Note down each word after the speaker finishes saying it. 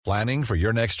Planning for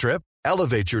your next trip?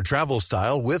 Elevate your travel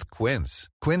style with Quince.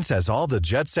 Quince has all the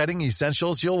jet-setting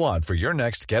essentials you'll want for your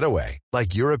next getaway,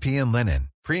 like European linen,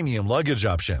 premium luggage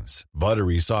options,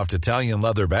 buttery soft Italian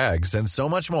leather bags, and so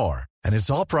much more. And it's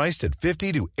all priced at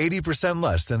 50 to 80%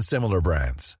 less than similar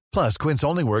brands. Plus, Quince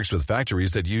only works with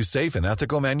factories that use safe and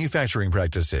ethical manufacturing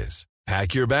practices.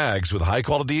 Pack your bags with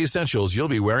high-quality essentials you'll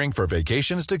be wearing for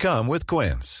vacations to come with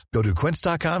Quince. Go to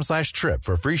quince.com/trip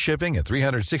for free shipping and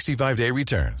 365-day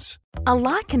returns. A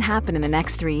lot can happen in the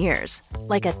next 3 years.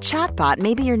 Like a chatbot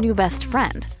may be your new best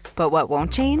friend. But what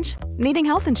won't change? Needing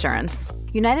health insurance.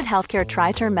 United Healthcare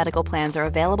Tri-Term Medical Plans are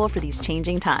available for these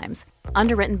changing times.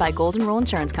 Underwritten by Golden Rule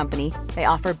Insurance Company, they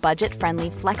offer budget-friendly,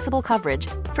 flexible coverage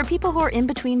for people who are in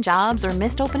between jobs or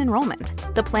missed open enrollment.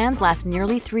 The plans last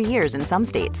nearly 3 years in some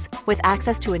states, with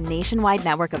access to a nationwide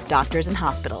network of doctors and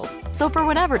hospitals. So for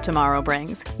whatever tomorrow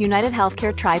brings, United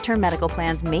Healthcare Tri-Term Medical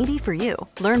Plans may be for you.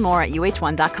 Learn more at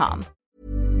uh1.com.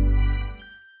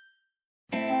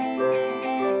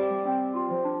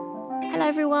 Hello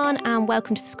everyone and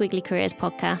welcome to the Squiggly Careers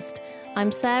podcast.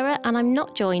 I'm Sarah and I'm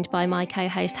not joined by my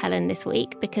co-host Helen this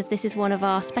week because this is one of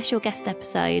our special guest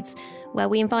episodes where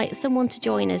we invite someone to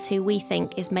join us who we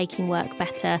think is making work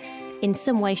better in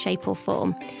some way, shape or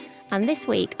form. And this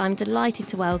week I'm delighted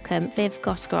to welcome Viv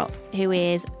Groskop, who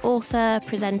is author,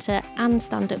 presenter and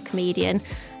stand-up comedian.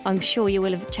 I'm sure you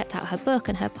will have checked out her book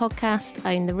and her podcast,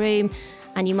 Own the Room,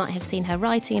 and you might have seen her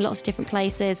writing in lots of different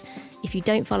places. If you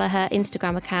don't follow her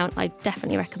Instagram account, I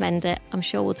definitely recommend it. I'm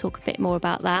sure we'll talk a bit more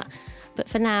about that. But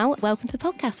for now, welcome to the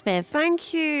podcast, Viv.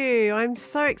 Thank you. I'm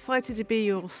so excited to be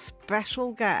your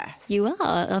special guest. You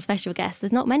are our special guest.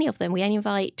 There's not many of them. We only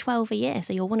invite 12 a year,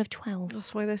 so you're one of 12.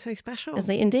 That's why they're so special. Is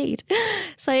it indeed?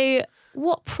 So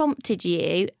what prompted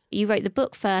you? You wrote the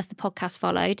book first, the podcast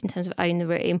followed in terms of Own the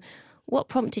Room. What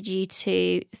prompted you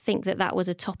to think that that was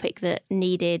a topic that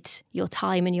needed your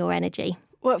time and your energy?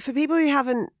 Well, for people who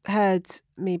haven't heard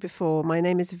me before, my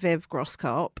name is Viv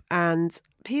Groskop, and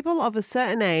people of a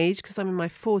certain age, because I'm in my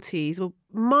 40s,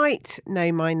 might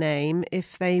know my name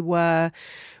if they were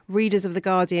readers of The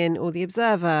Guardian or The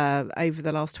Observer over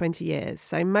the last 20 years.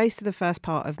 So most of the first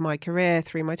part of my career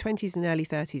through my 20s and early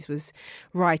 30s was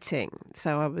writing.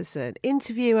 So I was an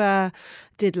interviewer,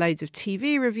 did loads of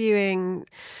TV reviewing.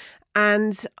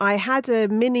 And I had a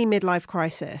mini midlife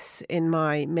crisis in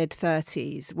my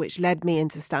mid-30s, which led me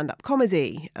into stand-up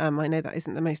comedy. I know that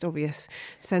isn't the most obvious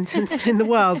sentence in the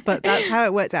world, but that's how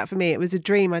it worked out for me. It was a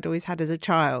dream I'd always had as a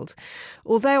child.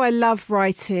 Although I love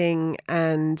writing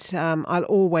and I'll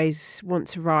always want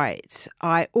to write,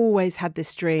 I always had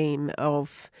this dream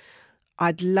of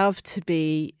I'd love to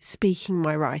be speaking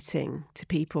my writing to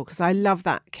people because I love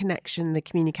that connection, the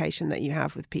communication that you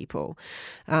have with people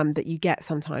that you get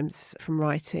sometimes from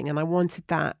writing. And I wanted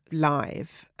that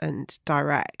live and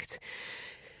direct.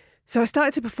 So I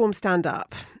started to perform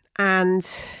stand-up and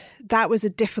that was a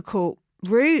difficult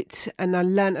route and I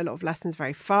learned a lot of lessons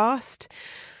very fast.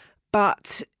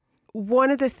 But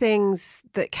one of the things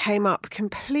that came up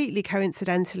completely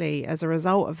coincidentally as a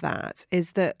result of that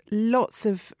is that lots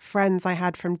of friends I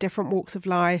had from different walks of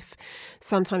life,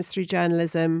 sometimes through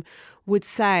journalism, would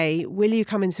say, will you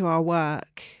come into our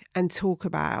work and talk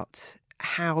about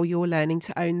how you're learning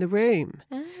to own the room,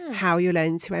 how you're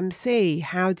learning to MC,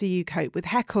 how do you cope with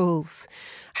heckles,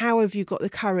 how have you got the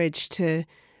courage to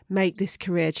make this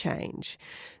career change.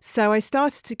 So I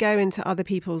started to go into other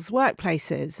people's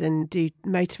workplaces and do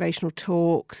motivational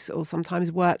talks or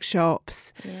sometimes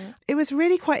workshops. Yeah. It was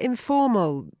really quite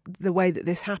informal, the way that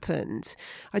this happened.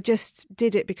 I just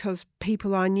did it because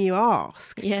people I knew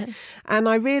asked. Yeah. And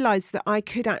I realised that I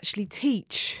could actually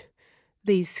teach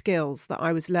these skills that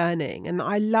I was learning and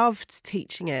I loved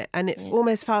teaching it, and it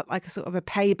almost felt like a sort of a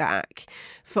payback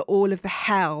for all of the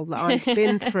hell that I'd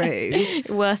been through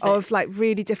of like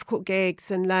really difficult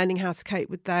gigs and learning how to cope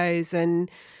with those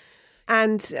and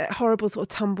horrible sort of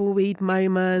tumbleweed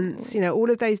moments, you know,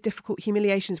 all of those difficult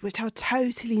humiliations, which are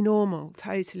totally normal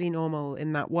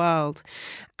in that world.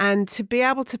 And to be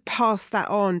able to pass that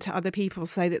on to other people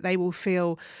so that they will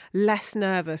feel less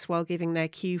nervous while giving their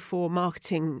Q4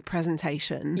 marketing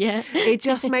presentation. Yeah. It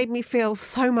just made me feel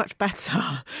so much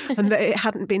better and that it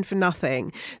hadn't been for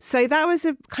nothing. So that was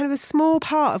a kind of a small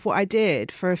part of what I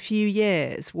did for a few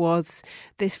years, was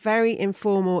this very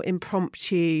informal,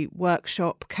 impromptu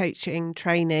workshop, coaching,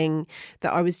 training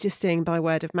that I was just doing by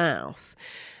word of mouth.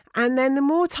 And then the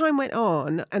more time went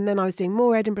on, and then I was doing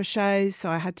more Edinburgh shows. So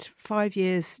I had 5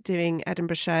 years doing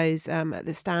Edinburgh shows at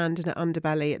the Stand and at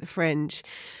Underbelly at the Fringe.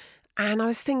 And I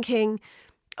was thinking,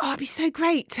 oh, it'd be so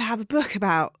great to have a book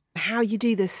about how you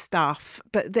do this stuff,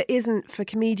 but that isn't for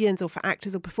comedians or for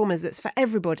actors or performers, it's for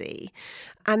everybody,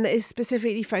 and that is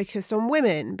specifically focused on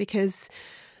women, because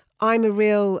I'm a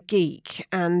real geek,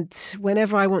 and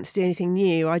whenever I want to do anything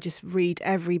new, I just read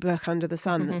every book under the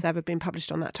sun that's ever been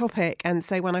published on that topic. And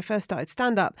so when I first started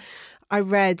stand-up, I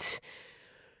read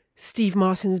Steve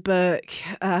Martin's book,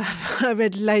 I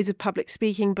read loads of public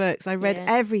speaking books, I read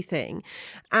everything,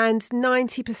 and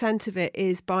 90% of it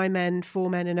is by men,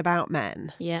 for men and about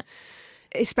men. Yeah.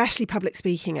 Especially public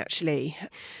speaking, actually.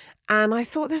 And I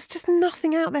thought there's just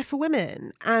nothing out there for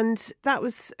women. And that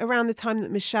was around the time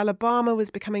that Michelle Obama was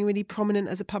becoming really prominent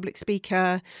as a public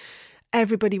speaker.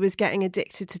 Everybody was getting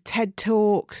addicted to TED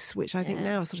Talks, which I think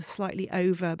now is sort of slightly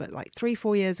over, but like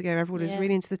 3-4 years ago, everyone was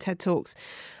really into the TED Talks.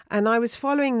 And I was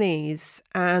following these,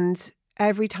 and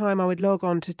every time I would log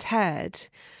on to TED,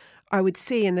 I would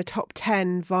see in the top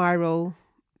 10 viral,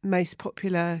 most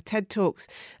popular TED Talks,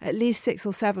 at least 6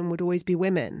 or 7 would always be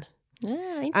women.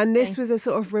 And this was a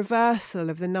sort of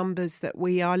reversal of the numbers that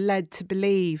we are led to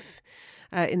believe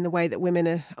in the way that women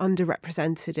are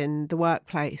underrepresented in the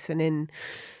workplace and in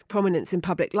prominence in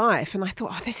public life. And I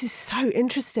thought, this is so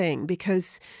interesting,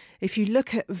 because if you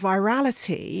look at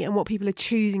virality and what people are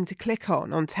choosing to click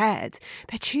on TED,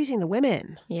 they're choosing the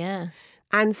women. Yeah.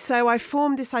 And so I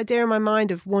formed this idea in my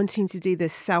mind of wanting to do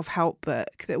this self-help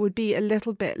book that would be a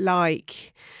little bit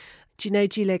like, do you know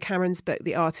Julia Cameron's book,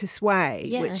 The Artist's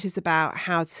Way, which is about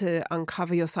how to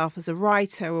uncover yourself as a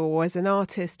writer or as an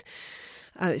artist?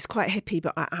 It's quite hippie,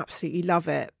 but I absolutely love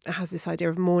it. It has this idea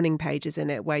of morning pages in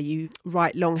it where you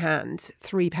write longhand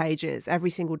 3 pages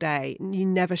every single day. You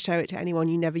never show it to anyone.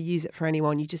 You never use it for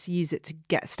anyone. You just use it to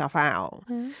get stuff out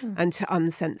and to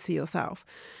uncensor yourself.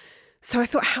 So I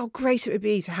thought how great it would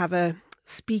be to have a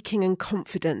speaking and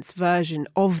confidence version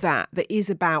of that is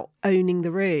about owning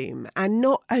the room, and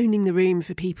not owning the room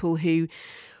for people who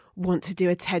want to do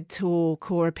a TED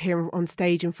talk or appear on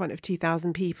stage in front of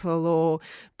 2,000 people or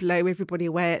blow everybody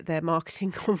away at their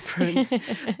marketing conference.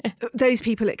 Those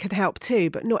people it could help too,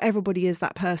 but not everybody is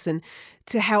that person.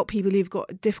 To help people who've got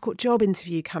a difficult job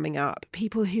interview coming up,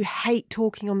 people who hate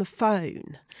talking on the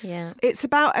phone. Yeah. It's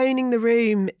about owning the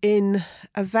room in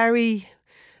a very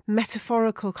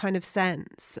metaphorical kind of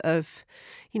sense of,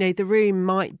 the room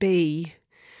might be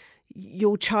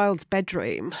your child's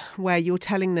bedroom where you're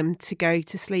telling them to go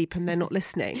to sleep and they're not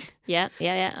listening. Yeah,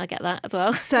 I get that as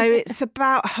well. So it's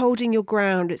about holding your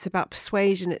ground, it's about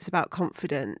persuasion, it's about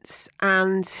confidence.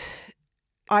 And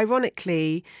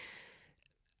ironically,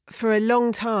 for a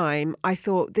long time, I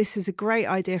thought this is a great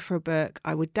idea for a book.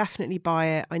 I would definitely buy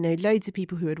it. I know loads of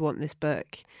people who would want this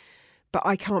book, but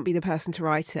I can't be the person to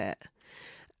write it.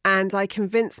 And I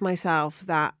convinced myself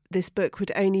that this book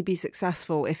would only be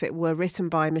successful if it were written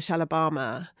by Michelle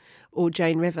Obama or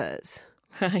Joan Rivers.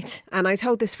 Right. And I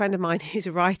told this friend of mine who's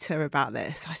a writer about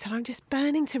this. I said, I'm just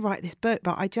burning to write this book,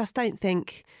 but I just don't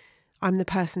think I'm the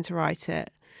person to write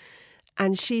it.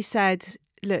 And she said,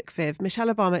 look, Viv,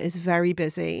 Michelle Obama is very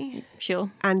busy.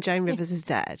 Sure. And Joan Rivers is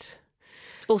dead.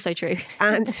 Also true.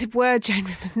 And were Joan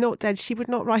Rivers not dead, she would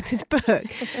not write this book.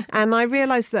 And I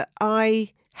realised that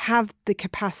I have the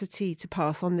capacity to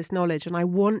pass on this knowledge, and I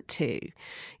want to.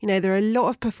 There are a lot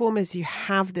of performers who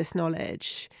have this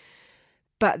knowledge,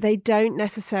 but they don't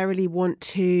necessarily want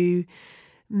to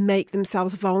make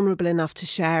themselves vulnerable enough to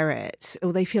share it,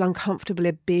 or they feel uncomfortable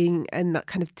at being in that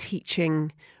kind of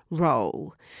teaching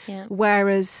role. Yeah.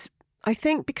 Whereas I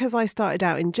think because I started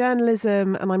out in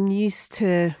journalism and I'm used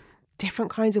to different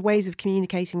kinds of ways of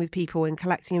communicating with people and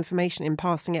collecting information and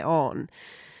passing it on,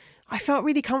 I felt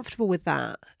really comfortable with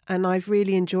that, and I've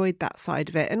really enjoyed that side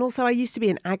of it. And also I used to be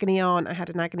an agony aunt. I had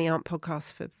an agony aunt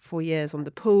podcast for 4 years on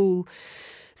The Pool.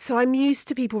 So I'm used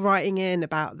to people writing in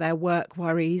about their work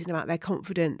worries and about their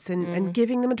confidence and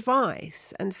giving them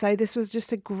advice. And so this was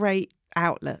just a great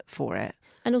outlet for it.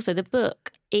 And also the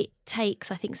book, it takes,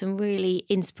 I think, some really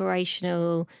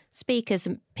inspirational speakers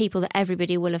and people that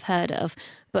everybody will have heard of.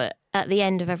 But at the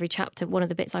end of every chapter, one of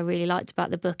the bits I really liked about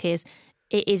the book is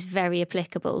it is very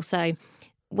applicable. So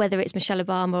whether it's Michelle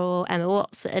Obama or Emma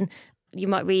Watson, you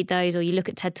might read those or you look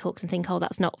at TED Talks and think, oh,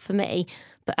 that's not for me.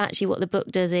 But actually what the book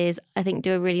does is, I think,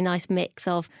 do a really nice mix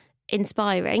of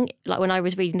inspiring. Like when I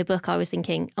was reading the book, I was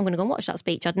thinking, I'm going to go and watch that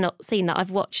speech. I'd not seen that.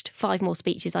 I've watched 5 more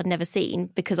speeches I'd never seen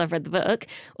because I've read the book,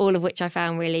 all of which I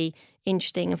found really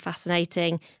interesting and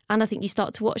fascinating. And I think you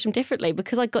start to watch them differently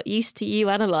because I got used to you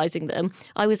analysing them.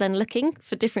 I was then looking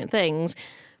for different things.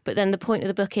 But then the point of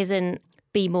the book isn't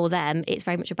be more them. It's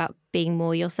very much about being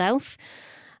more yourself.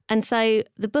 And so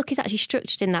the book is actually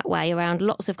structured in that way around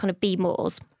lots of kind of be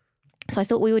mores. So I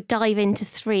thought we would dive into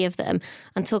 3 of them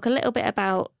and talk a little bit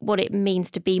about what it means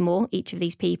to be more, each of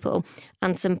these people,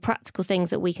 and some practical things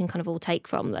that we can kind of all take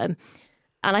from them.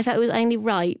 And I felt it was only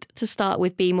right to start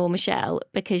with Be More Michelle,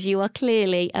 because you are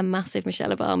clearly a massive Michelle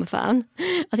Obama fan.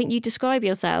 I think you describe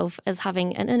yourself as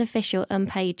having an unofficial,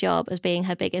 unpaid job as being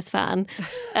her biggest fan.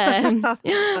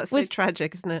 That's so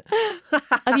tragic, isn't it?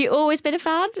 Have you always been a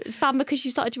fan because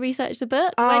you started to research the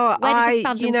book? Where did the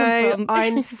fandom come from?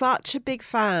 I'm such a big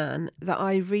fan that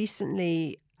I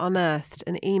recently unearthed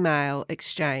an email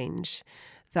exchange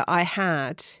that I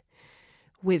had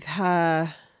with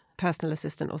her personal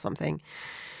assistant or something,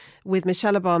 with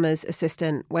Michelle Obama's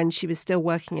assistant when she was still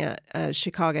working at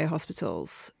Chicago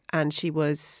hospitals, and she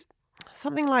was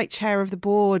something like chair of the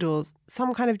board or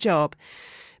some kind of job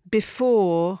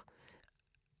before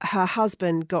her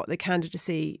husband got the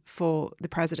candidacy for the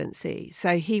presidency.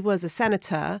 So he was a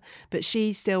senator, but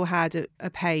she still had a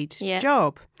paid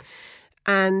job.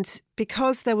 And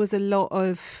because there was a lot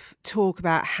of talk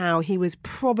about how he was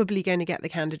probably going to get the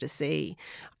candidacy,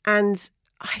 and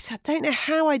I don't know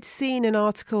how I'd seen an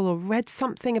article or read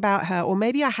something about her, or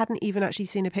maybe I hadn't even actually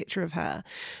seen a picture of her,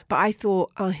 but I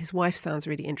thought, oh, his wife sounds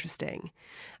really interesting.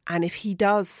 And if he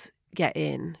does get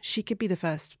in, she could be the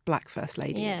first black first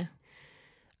lady. Yeah.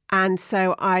 And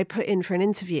so I put in for an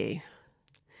interview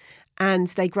and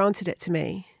they granted it to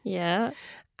me. Yeah.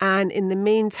 And in the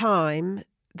meantime,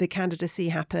 the candidacy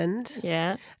happened.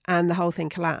 Yeah. And the whole thing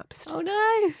collapsed. Oh,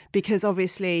 no. Because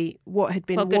obviously what had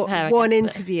been her, one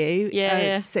interview,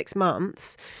 yeah. 6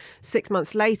 months, 6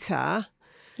 months later.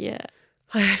 Yeah.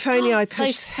 If only I'd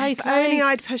pushed, so if only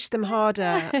I'd pushed them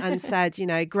harder and said,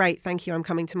 great, thank you, I'm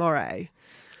coming tomorrow.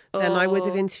 Then I would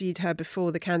have interviewed her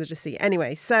before the candidacy.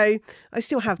 Anyway, so I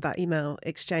still have that email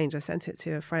exchange. I sent it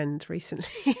to a friend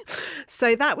recently.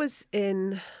 So that was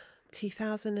in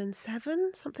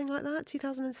 2007, something like that,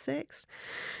 2006.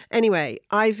 Anyway,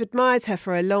 I've admired her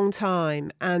for a long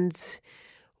time. And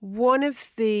one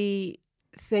of the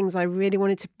things I really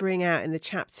wanted to bring out in the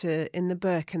chapter in the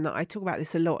book, and that I talk about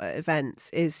this a lot at events,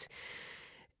 is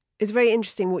it's very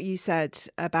interesting what you said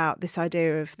about this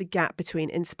idea of the gap between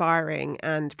inspiring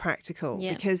and practical.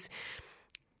 Yeah. Because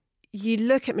you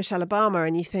look at Michelle Obama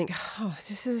and you think,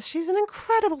 she's an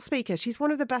incredible speaker. She's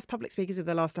one of the best public speakers of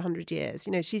the last 100 years.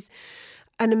 She's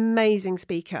an amazing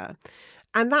speaker.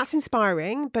 And that's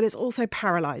inspiring, but it's also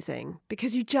paralyzing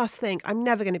because you just think, I'm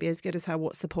never going to be as good as her.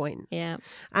 What's the point? Yeah.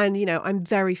 And, I'm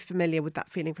very familiar with that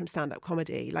feeling from stand-up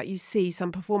comedy. Like you see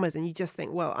some performers and you just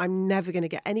think, well, I'm never going to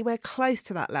get anywhere close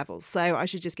to that level. So I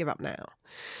should just give up now.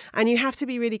 And you have to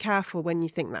be really careful when you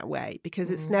think that way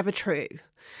because it's never true.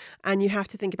 And you have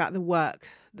to think about the work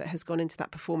that has gone into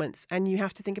that performance. And you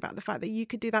have to think about the fact that you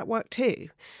could do that work too.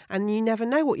 And you never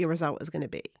know what your result is going to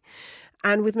be.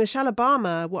 And with Michelle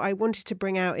Obama, what I wanted to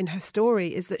bring out in her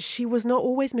story is that she was not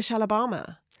always Michelle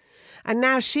Obama. And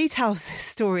now she tells this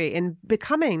story in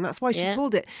Becoming. That's why she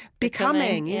called it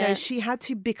Becoming. She had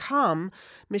to become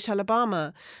Michelle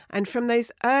Obama. And from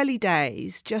those early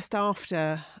days, just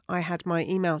after I had my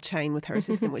email chain with her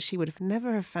assistant, which she would have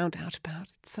never have found out about.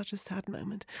 It's such a sad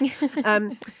moment.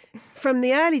 From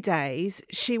the early days,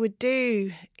 she would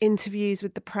do interviews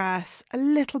with the press, a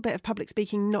little bit of public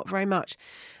speaking, not very much.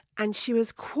 And she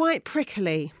was quite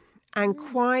prickly and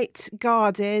quite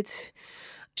guarded.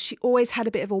 She always had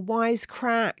a bit of a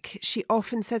wisecrack. She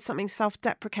often said something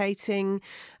self-deprecating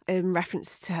in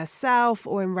reference to herself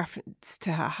or in reference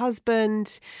to her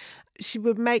husband. She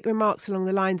would make remarks along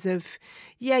the lines of,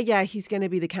 yeah, he's going to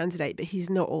be the candidate, but he's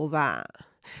not all that.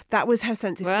 That was her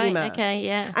sense of humour. Okay,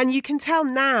 yeah. And you can tell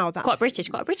now that's quite a British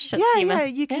sense of humour. Yeah,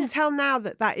 you can tell now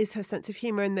that is her sense of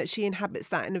humour and that she inhabits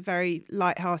that in a very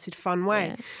light-hearted, fun way.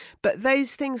 Yeah. But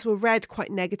those things were read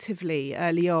quite negatively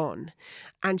early on.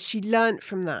 And she learnt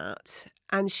from that.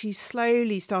 And she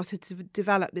slowly started to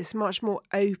develop this much more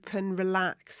open,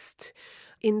 relaxed,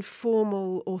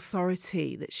 informal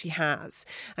authority that she has.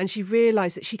 And she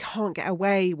realised that she can't get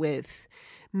away with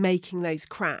making those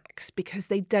cracks because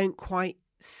they don't quite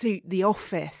suit the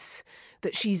office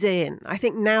that she's in. I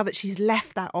think now that she's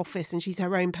left that office and she's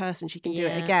her own person, she can do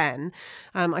it again.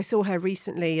 I saw her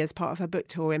recently as part of her book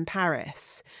tour in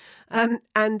Paris.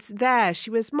 And there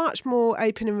she was much more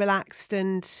open and relaxed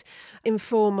and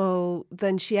informal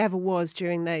than she ever was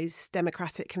during those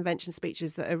Democratic convention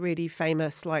speeches that are really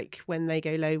famous, like When They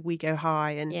Go Low, We Go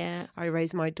High, and I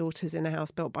Raised My Daughters in a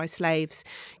House Built by Slaves.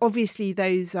 Obviously,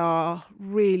 those are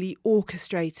really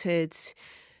orchestrated,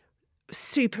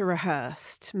 super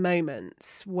rehearsed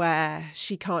moments where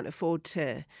she can't afford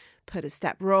to put a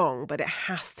step wrong, but it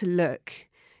has to look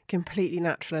completely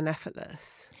natural and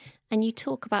effortless. And you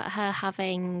talk about her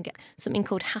having something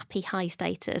called happy high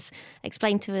status.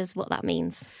 Explain to us what that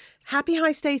means. Happy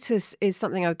high status is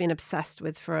something I've been obsessed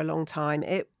with for a long time.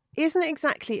 It isn't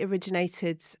exactly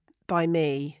originated by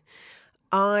me.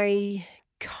 I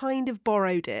kind of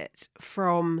borrowed it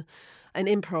from an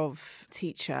improv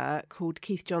teacher called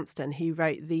Keith Johnston, who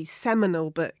wrote the seminal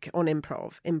book on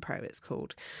improv. Impro, it's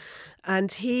called.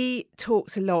 And he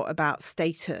talks a lot about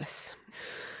status.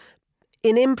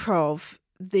 In improv,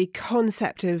 the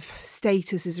concept of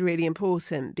status is really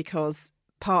important because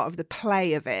part of the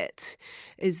play of it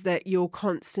is that you're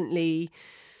constantly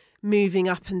moving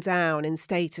up and down in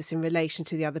status in relation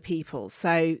to the other people.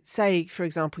 So say, for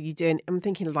example, I'm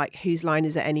thinking of like Whose Line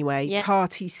Is It Anyway? Yeah.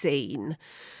 Party scene.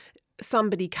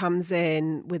 Somebody comes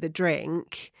in with a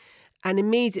drink and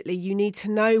immediately you need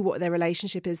to know what their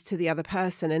relationship is to the other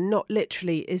person, and not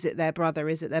literally, is it their brother,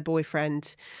 is it their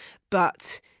boyfriend,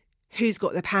 but who's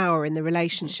got the power in the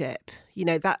relationship,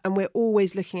 that, and we're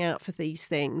always looking out for these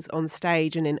things on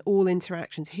stage and in all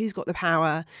interactions. Who's got the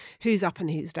power, who's up and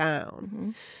who's down. Mm-hmm.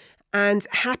 And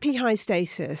happy high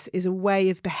status is a way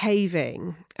of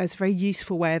behaving, it's a very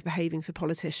useful way of behaving for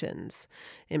politicians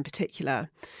in particular,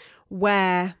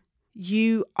 where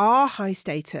you are high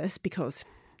status because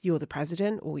you're the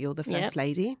president or you're the first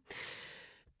lady,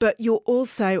 but you're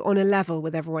also on a level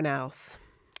with everyone else.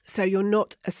 So you're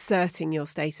not asserting your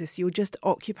status, you're just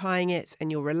occupying it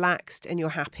and you're relaxed and you're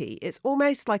happy. It's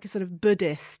almost like a sort of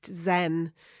Buddhist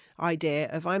Zen idea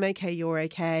of I'm okay, you're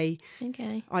okay.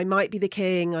 Okay. I might be the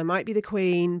king, I might be the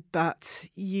queen, but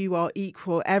you are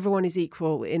equal. Everyone is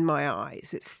equal in my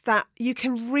eyes. It's that you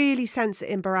can really sense it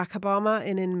in Barack Obama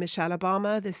and in Michelle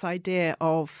Obama, this idea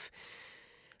of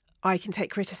I can take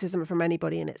criticism from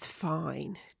anybody and it's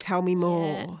fine. Tell me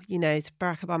more.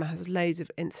 Barack Obama has loads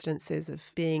of incidences of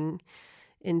being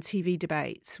in TV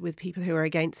debates with people who are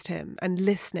against him and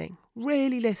listening,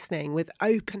 really listening with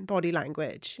open body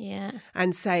language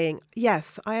and saying,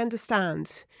 yes, I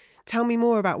understand. Tell me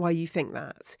more about why you think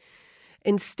that.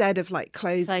 Instead of like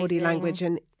closed body language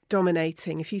and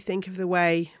dominating. If you think of the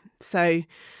way, so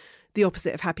the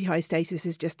opposite of happy high status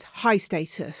is just high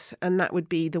status. And that would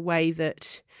be the way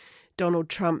that Donald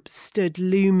Trump stood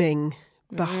looming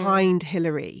behind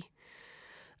Hillary.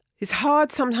 It's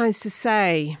hard sometimes to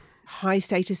say high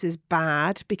status is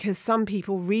bad because some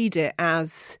people read it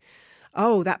as,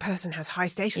 oh, that person has high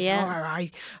status. Yeah. Oh,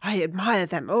 I admire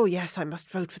them. Oh, yes, I must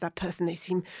vote for that person. They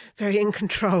seem very in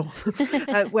control.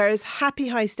 Whereas happy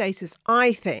high status,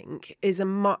 I think, is a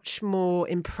much more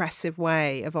impressive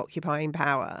way of occupying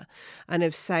power and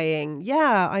of saying,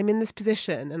 yeah, I'm in this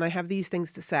position and I have these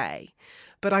things to say,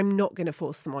 but I'm not going to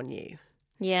force them on you.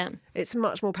 Yeah. It's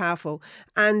much more powerful.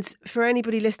 And for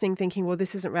anybody listening thinking, well,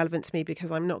 this isn't relevant to me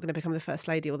because I'm not going to become the first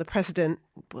lady or the president.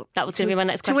 Well, that was going to be my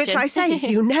next question. To which I say,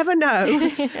 you never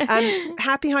know.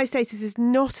 Happy high status is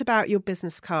not about your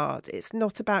business card. It's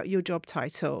not about your job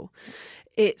title.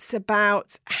 It's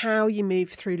about how you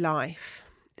move through life.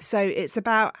 So it's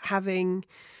about having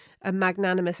a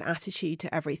magnanimous attitude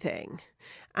to everything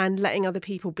and letting other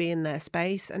people be in their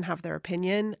space and have their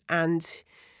opinion, and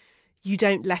you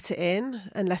don't let it in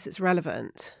unless it's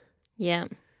relevant. Yeah.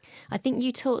 I think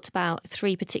you talked about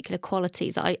 3 particular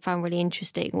qualities that I found really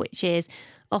interesting, which is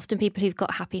often people who've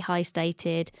got happy high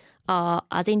stated are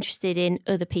as interested in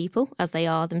other people as they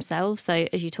are themselves. So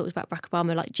as you talked about Barack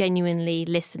Obama, like genuinely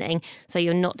listening. So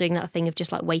you're not doing that thing of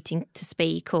just like waiting to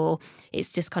speak or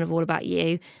it's just kind of all about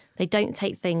you. They don't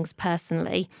take things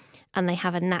personally. And they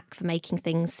have a knack for making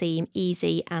things seem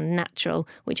easy and natural,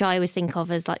 which I always think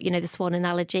of as like, the swan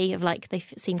analogy of like they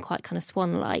seem quite kind of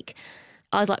swan-like.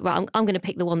 I was like, right, I'm going to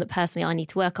pick the one that personally I need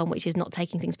to work on, which is not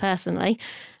taking things personally.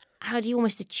 How do you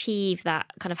almost achieve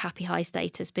that kind of happy high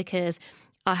status? Because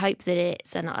I hope that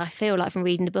it's, and I feel like from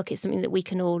reading the book, it's something that we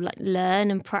can all like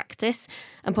learn and practice.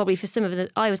 And probably for some of the,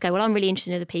 I always go, well, I'm really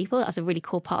interested in other people. That's a really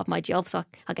core part of my job. So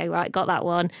I go, right, got that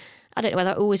one. I don't know whether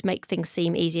I always make things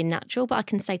seem easy and natural, but I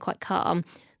can stay quite calm.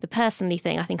 The personally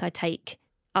thing, I think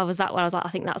I was like, I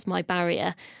think that's my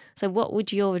barrier. So what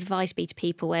would your advice be to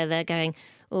people where they're going,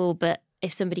 oh, but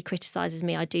if somebody criticises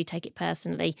me, I do take it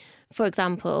personally. For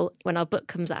example, when our book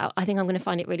comes out, I think I'm going to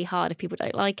find it really hard if people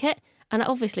don't like it. And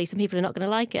obviously some people are not going to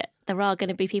like it. There are going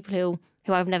to be people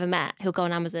who I've never met who'll go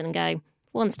on Amazon and go,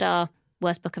 1 star,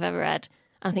 worst book I've ever read.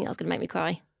 And I think that's going to make me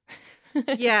cry.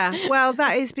 Yeah, well,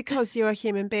 that is because you're a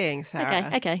human being,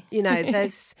 Sarah. Okay.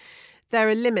 There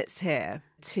are limits here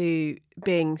to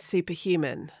being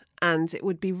superhuman, and it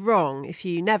would be wrong if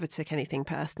you never took anything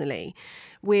personally.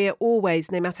 We're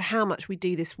always, no matter how much we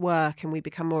do this work and we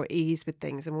become more at ease with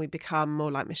things and we become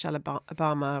more like Michelle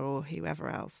Obama or whoever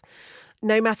else,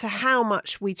 no matter how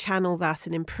much we channel that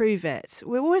and improve it,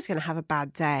 we're always going to have a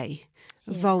bad day,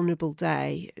 a vulnerable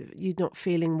day. You're not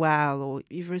feeling well, or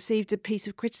you've received a piece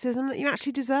of criticism that you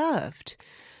actually deserved.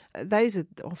 Those are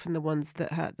often the ones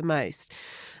that hurt the most.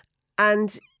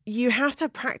 And you have to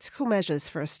have practical measures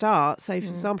for a start. So, for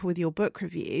example, with your book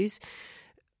reviews,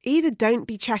 either don't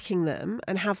be checking them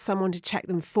and have someone to check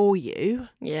them for you.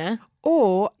 Yeah.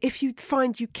 Or if you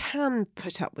find you can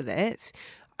put up with it,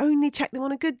 only check them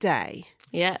on a good day.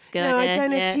 Yeah, good now, idea. I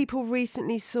don't know if people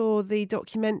recently saw the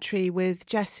documentary with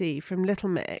Jessie from Little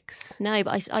Mix. No,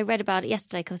 but I read about it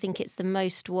yesterday because I think it's the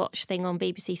most watched thing on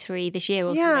BBC Three this year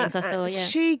or something. So I saw,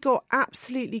 she got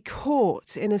absolutely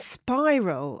caught in a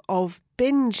spiral of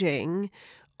binging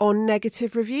on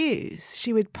negative reviews.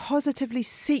 She would positively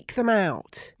seek them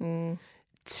out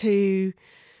to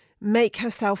make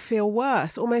herself feel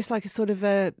worse, almost like a sort of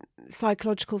a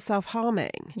psychological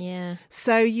self-harming. Yeah.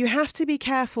 So you have to be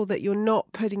careful that you're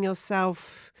not putting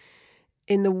yourself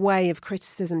in the way of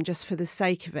criticism just for the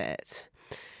sake of it.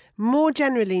 More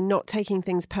generally, not taking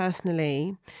things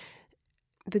personally.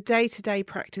 The day-to-day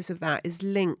practice of that is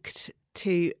linked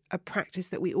to a practice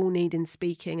that we all need in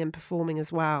speaking and performing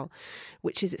as well,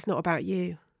 which is it's not about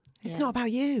you. It's not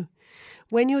about you.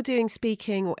 When you're doing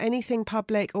speaking or anything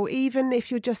public, or even if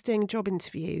you're just doing a job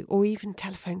interview or even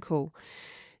telephone call,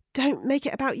 don't make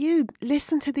it about you.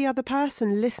 Listen to the other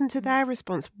person. Listen to their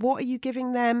response. What are you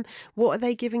giving them? What are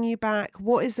they giving you back?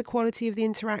 What is the quality of the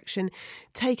interaction?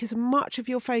 Take as much of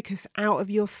your focus out of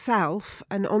yourself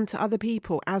and onto other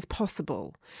people as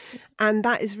possible. And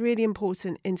that is really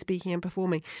important in speaking and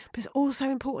performing. But it's also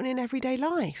important in everyday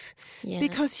life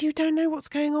because you don't know what's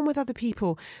going on with other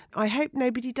people. I hope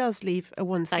nobody does leave a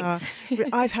 1-star.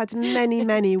 I've had many,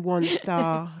 many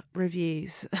 1-star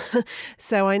reviews.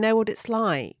 So I know what it's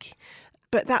like.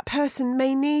 But that person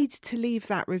may need to leave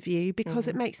that review because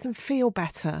it makes them feel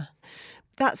better.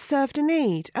 That's served a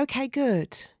need. Okay,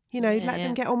 good. Let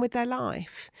them get on with their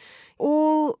life.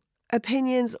 All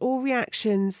opinions, all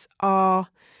reactions are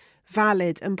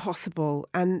valid and possible.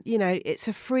 And, it's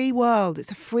a free world.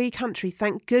 It's a free country,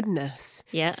 thank goodness.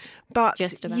 Yeah. But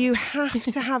you have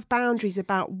to have boundaries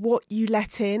about what you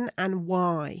let in and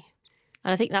why.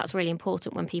 And I think that's really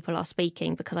important when people are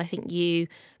speaking, because I think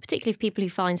particularly for people who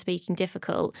find speaking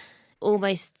difficult,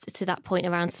 almost to that point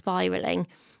around spiralling,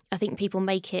 I think people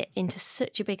make it into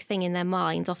such a big thing in their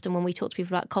minds. Often when we talk to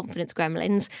people about confidence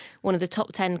gremlins, one of the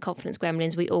top 10 confidence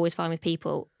gremlins we always find with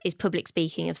people is public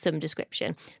speaking of some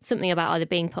description. Something about either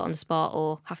being put on the spot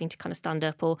or having to kind of stand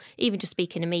up or even just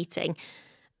speak in a meeting.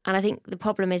 And I think the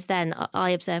problem is then, I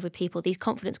observe with people, these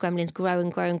confidence gremlins grow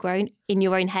and grow and grow in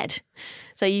your own head.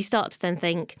 So you start to then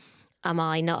think, am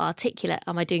I not articulate?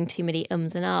 Am I doing too many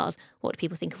ums and ahs? What do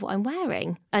people think of what I'm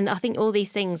wearing? And I think all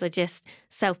these things are just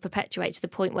self-perpetuate to the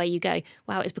point where you go,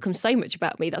 wow, it's become so much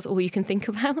about me. That's all you can think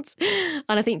about. And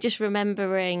I think just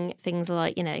remembering things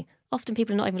like, often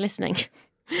people are not even listening.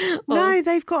 No,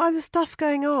 they've got other stuff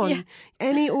going on. Yeah.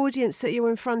 Any audience that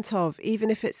you're in front of, even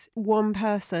if it's one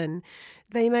person,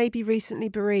 they may be recently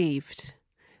bereaved.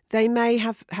 They may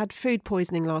have had food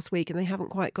poisoning last week and they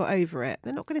haven't quite got over it.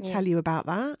 They're not going to tell you about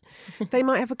that. They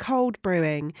might have a cold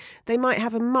brewing. They might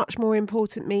have a much more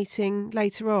important meeting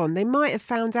later on. They might have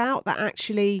found out that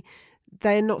actually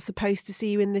they're not supposed to see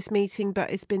you in this meeting, but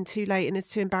it's been too late and it's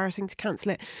too embarrassing to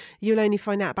cancel it. You'll only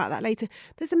find out about that later.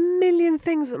 There's a million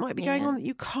things that might be going on that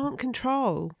you can't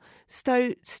control.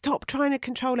 So stop trying to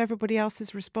control everybody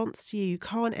else's response to you. You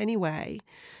can't anyway.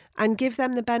 And give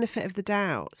them the benefit of the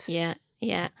doubt. Yeah.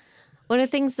 One of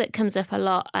the things that comes up a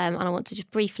lot, and I want to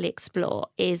just briefly explore,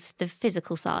 is the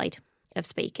physical side of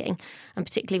speaking. And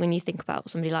particularly when you think about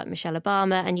somebody like Michelle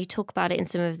Obama, and you talk about it in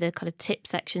some of the kind of tip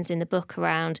sections in the book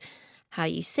around how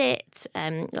you sit,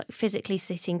 like physically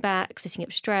sitting back, sitting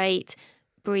up straight,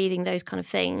 breathing, those kind of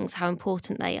things, how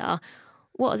important they are.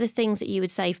 What are the things that you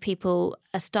would say if people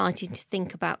are starting to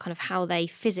think about kind of how they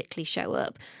physically show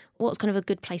up? What's kind of a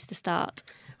good place to start?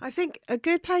 I think a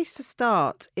good place to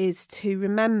start is to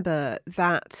remember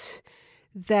that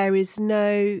there is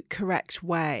no correct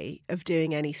way of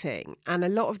doing anything. And a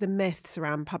lot of the myths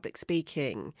around public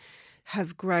speaking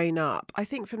have grown up, I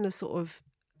think, from the sort of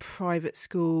private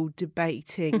school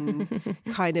debating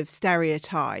kind of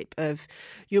stereotype of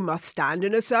you must stand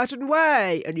in a certain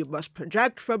way and you must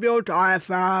project from your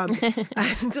diaphragm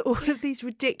and all of these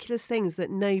ridiculous things that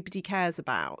nobody cares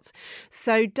about.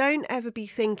 So don't ever be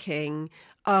thinking,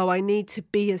 oh, I need to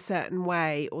be a certain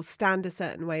way or stand a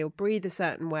certain way or breathe a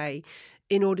certain way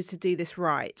in order to do this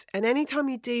right. And anytime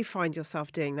you do find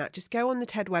yourself doing that, just go on the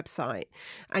TED website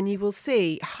and you will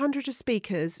see hundreds of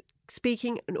speakers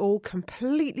speaking in all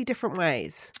completely different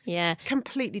ways. Yeah.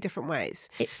 Completely different ways.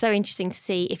 It's so interesting to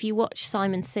see. If you watch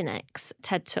Simon Sinek's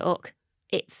TED Talk,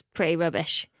 it's pretty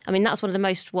rubbish. I mean, that's one of the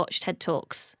most watched TED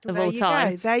Talks of all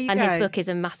time. There you go. And his book is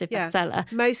a massive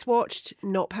bestseller. Most watched,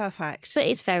 not perfect. But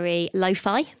it's very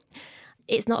lo-fi.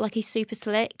 It's not like he's super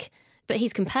slick, but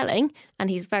he's compelling and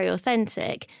he's very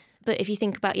authentic. But if you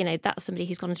think about, that's somebody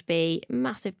who's going to be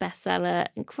massive bestseller,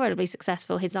 incredibly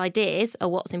successful. His ideas are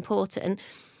what's important.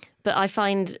 But I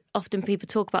find often people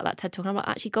talk about that TED Talk and I'm like,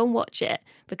 actually go and watch it,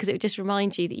 because it would just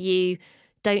remind you that you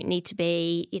don't need to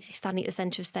be, standing at the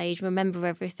centre of stage, remember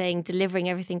everything, delivering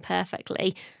everything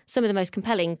perfectly. Some of the most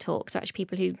compelling talks are actually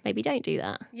people who maybe don't do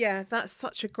that. Yeah, that's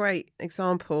such a great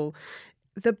example.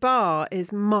 The bar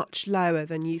is much lower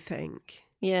than you think.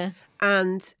 Yeah.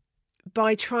 And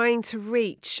by trying to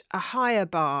reach a higher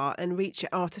bar and reach it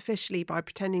artificially by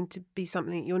pretending to be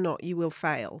something that you're not, you will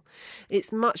fail.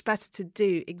 It's much better to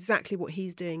do exactly what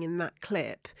he's doing in that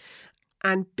clip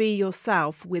and be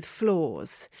yourself with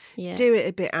flaws. Yeah. Do it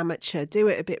a bit amateur, do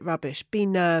it a bit rubbish, be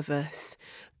nervous,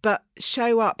 but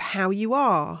show up how you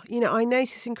are. I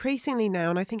notice increasingly now,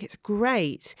 and I think it's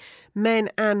great, men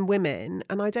and women,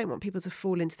 and I don't want people to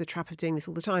fall into the trap of doing this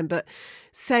all the time, but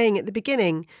saying at the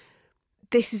beginning,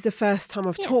 this is the first time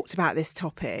I've talked about this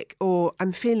topic, or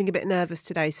I'm feeling a bit nervous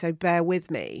today, so bear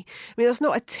with me. I mean, that's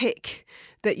not a tick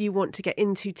that you want to get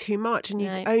into too much, and you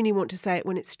only want to say it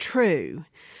when it's true.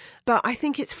 But I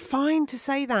think it's fine to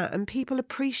say that, and people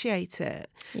appreciate it.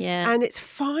 Yeah. And it's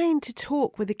fine to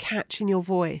talk with a catch in your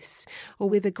voice or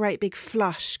with a great big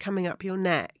flush coming up your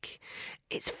neck.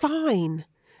 It's fine,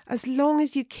 as long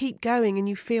as you keep going and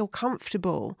you feel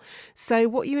comfortable. So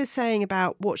what you were saying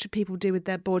about what should people do with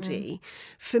their body,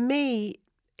 for me,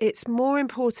 it's more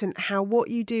important how what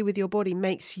you do with your body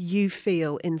makes you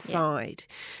feel inside.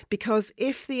 Yeah. Because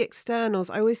if the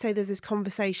externals, I always say there's this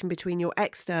conversation between your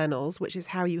externals, which is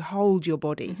how you hold your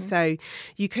body. Mm-hmm. So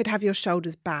you could have your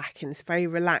shoulders back in this very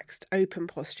relaxed, open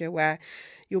posture where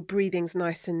your breathing's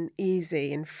nice and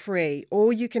easy and free,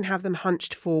 or you can have them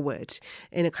hunched forward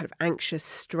in a kind of anxious,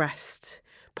 stressed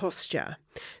posture.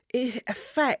 It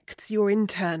affects your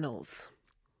internals,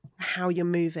 how you're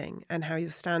moving and how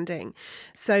you're standing.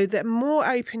 So the more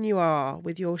open you are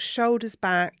with your shoulders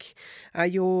back,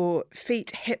 your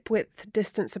feet hip width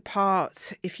distance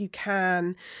apart if you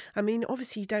can. I mean,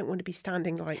 obviously you don't want to be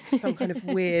standing like some kind of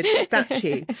weird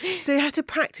statue. So you have to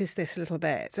practice this a little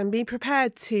bit and be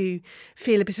prepared to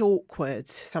feel a bit awkward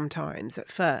sometimes at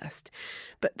first.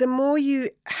 But the more you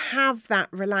have that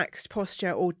relaxed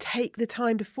posture, or take the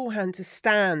time beforehand to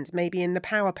stand, maybe in the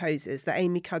power poses that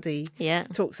Amy Cuddy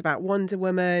talks about, Wonder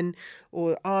Woman,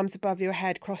 or arms above your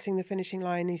head, crossing the finishing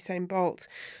line, Usain Bolt,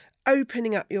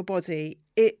 opening up your body,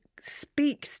 it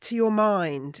speaks to your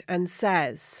mind and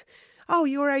says, oh,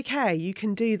 you're okay, you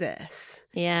can do this.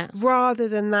 Yeah. Rather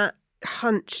than that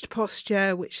hunched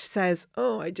posture which says,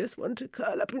 oh, I just want to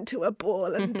curl up into a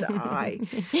ball and die.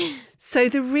 So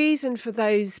the reason for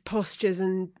those postures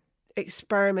and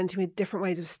experimenting with different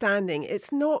ways of standing,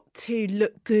 it's not to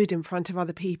look good in front of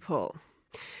other people.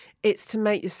 It's to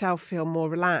make yourself feel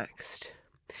more relaxed.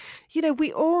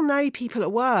 We all know people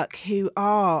at work who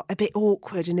are a bit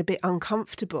awkward and a bit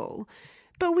uncomfortable,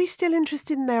 but we're still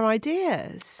interested in their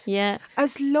ideas. Yeah.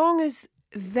 As long as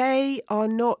they are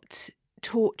not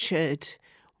tortured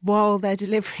while they're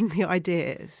delivering the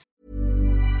ideas.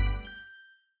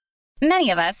 Many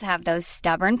of us have those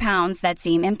stubborn pounds that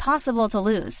seem impossible to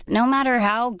lose, no matter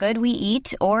how good we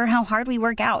eat or how hard we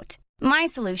work out. My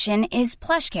solution is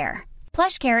PlushCare.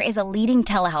 PlushCare is a leading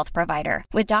telehealth provider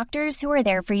with doctors who are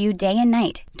there for you day and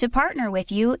night to partner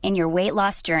with you in your weight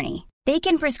loss journey. They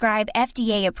can prescribe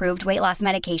FDA-approved weight loss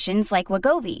medications like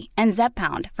Wegovy and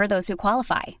Zepbound for those who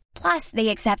qualify. Plus, they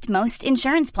accept most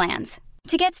insurance plans.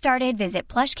 To get started, visit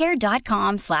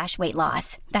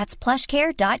plushcare.com/weightloss. That's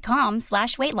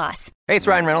plushcare.com/weightloss. Hey, it's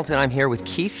Ryan Reynolds, and I'm here with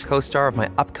Keith, co-star of my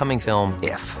upcoming film,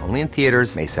 If, only in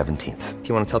theaters May 17th. Do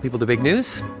you want to tell people the big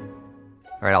news?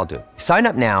 All right, I'll do it. Sign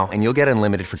up now and you'll get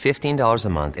unlimited for $15 a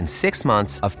month and 6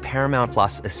 months of Paramount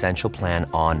Plus Essential Plan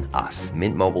on us.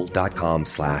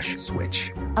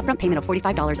 MintMobile.com/switch. Upfront payment of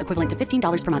 $45 equivalent to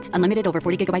 $15 per month. Unlimited over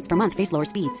 40 gigabytes per month. Face lower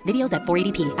speeds. Videos at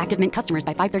 480p. Active Mint customers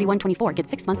by 531.24 get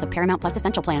 6 months of Paramount Plus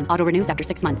Essential Plan. Auto renews after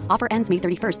 6 months. Offer ends May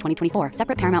 31st, 2024.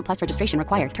 Separate Paramount Plus registration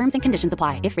required. Terms and conditions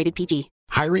apply if rated PG.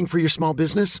 Hiring for your small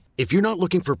business? If you're not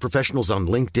looking for professionals on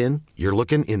LinkedIn, you're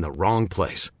looking in the wrong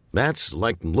place. That's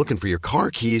like looking for your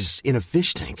car keys in a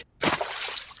fish tank.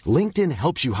 LinkedIn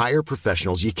helps you hire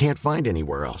professionals you can't find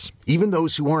anywhere else, even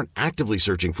those who aren't actively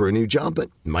searching for a new job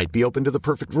but might be open to the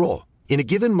perfect role. In a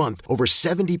given month, over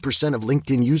 70% of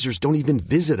LinkedIn users don't even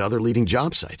visit other leading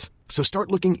job sites. So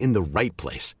start looking in the right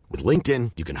place. With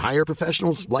LinkedIn, you can hire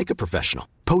professionals like a professional.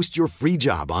 Post your free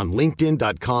job on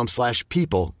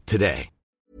linkedin.com/people today.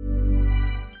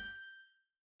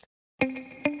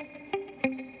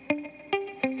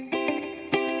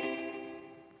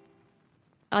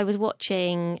 I was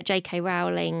watching J.K.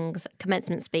 Rowling's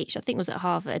commencement speech, I think it was at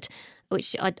Harvard,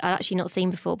 which I'd actually not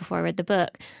seen before I read the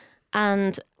book.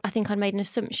 And I think I'd made an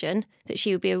assumption that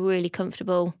she would be a really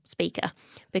comfortable speaker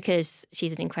because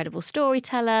she's an incredible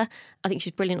storyteller. I think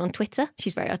she's brilliant on Twitter.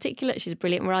 She's very articulate. She's a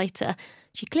brilliant writer.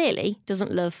 She clearly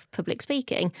doesn't love public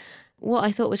speaking. What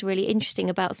I thought was really interesting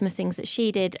about some of the things that she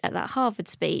did at that Harvard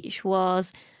speech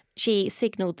was she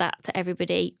signalled that to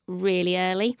everybody really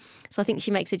early. So I think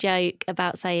she makes a joke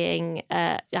about saying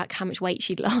like how much weight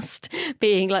she'd lost,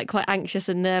 being like quite anxious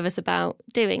and nervous about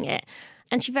doing it.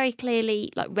 And she very clearly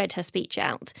like read her speech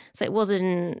out. So it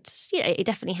wasn't, it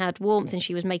definitely had warmth and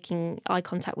she was making eye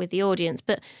contact with the audience,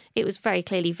 but it was very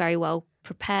clearly very well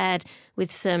prepared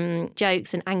with some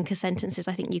jokes and anchor sentences,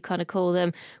 I think you kind of call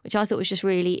them, which I thought was just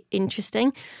really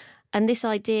interesting. And this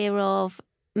idea of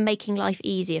making life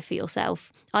easier for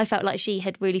yourself. I felt like she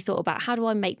had really thought about how do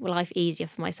I make life easier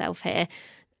for myself here?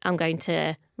 I'm going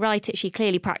to write it. She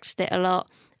clearly practiced it a lot.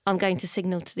 I'm going to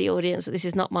signal to the audience that this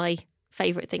is not my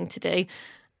favourite thing to do.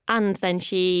 And then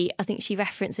I think she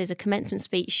references a commencement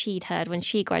speech she'd heard when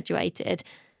she graduated,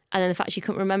 and then the fact she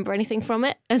couldn't remember anything from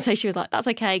it. And so she was like, that's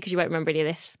okay, because you won't remember any of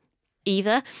this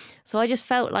either. So I just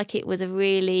felt like it was a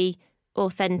really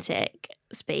authentic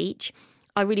speech.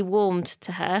 I really warmed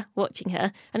to her, watching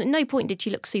her. And at no point did she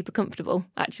look super comfortable,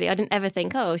 actually. I didn't ever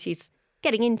think, oh, she's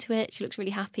getting into it. She looks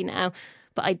really happy now.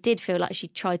 But I did feel like she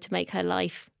tried to make her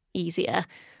life easier.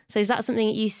 So is that something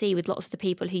that you see with lots of the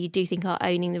people who you do think are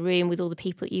owning the room, with all the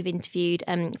people that you've interviewed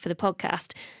for the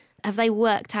podcast? Have they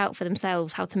worked out for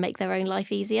themselves how to make their own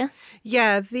life easier?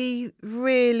 Yeah, the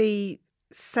really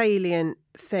salient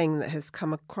thing that has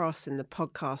come across in the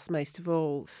podcast most of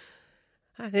all,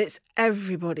 and it's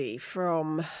everybody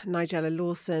from Nigella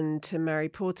Lawson to Mary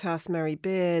Portas, Mary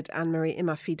Beard, Anne-Marie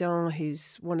Imafidon,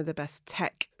 who's one of the best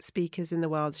tech speakers in the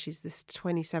world. She's this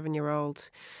 27-year-old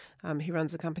who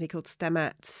runs a company called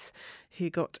STEMETS, who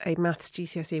got a maths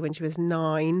GCSE when she was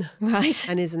 9, right,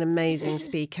 and is an amazing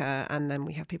speaker. And then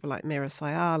we have people like Mira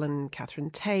Sayal and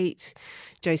Catherine Tate,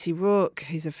 Josie Rourke,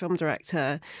 who's a film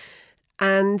director.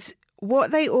 And what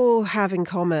they all have in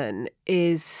common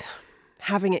is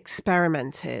having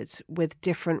experimented with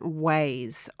different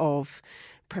ways of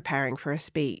preparing for a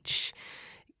speech.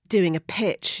 Doing a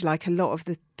pitch, like a lot of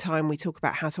the time we talk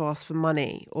about how to ask for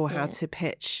money or how to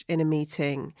pitch in a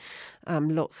meeting.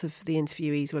 Lots of the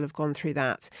interviewees will have gone through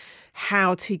that.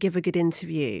 How to give a good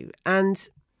interview. And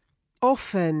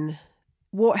often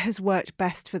what has worked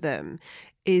best for them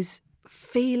is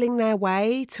feeling their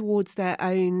way towards their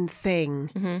own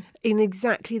thing in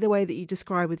exactly the way that you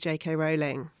describe with J.K.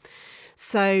 Rowling.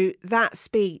 So that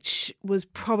speech was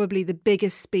probably the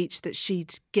biggest speech that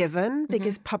she'd given,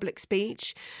 biggest public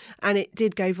speech. And it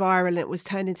did go viral and it was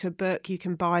turned into a book. You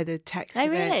can buy the text of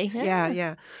really? it.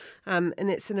 Yeah. And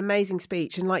it's an amazing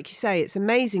speech. And like you say, it's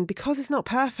amazing because it's not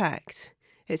perfect.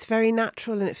 It's very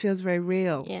natural and it feels very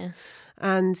real. Yeah.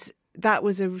 And that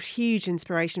was a huge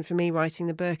inspiration for me writing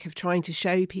the book, of trying to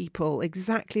show people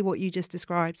exactly what you just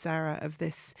described, Sarah, of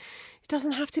this. It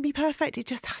doesn't have to be perfect. It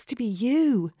just has to be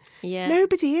you. Yeah.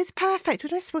 Nobody is perfect.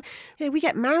 We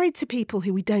get married to people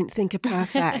who we don't think are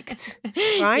perfect,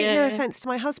 right? Yeah. No offence to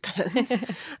my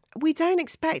husband. We don't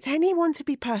expect anyone to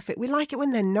be perfect. We like it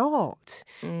when they're not.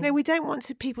 No, we don't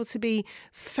want people to be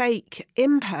fake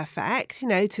imperfect,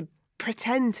 to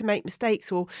pretend to make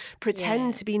mistakes or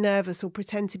pretend to be nervous or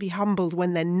pretend to be humbled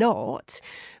when they're not.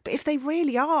 But if they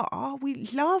really are, we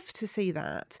love to see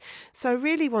that. So I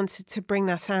really wanted to bring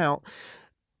that out.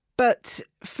 But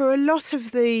for a lot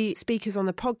of the speakers on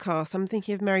the podcast, I'm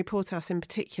thinking of Mary Portas in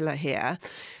particular here,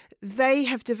 they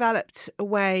have developed a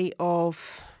way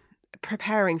of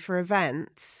preparing for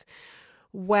events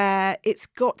where it's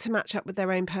got to match up with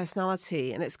their own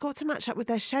personality and it's got to match up with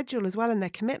their schedule as well and their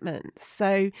commitments.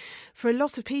 So for a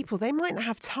lot of people, they might not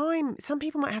have time. Some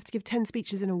people might have to give 10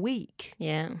 speeches in a week.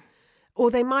 Yeah.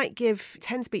 Or they might give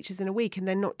 10 speeches in a week and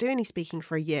then not do any speaking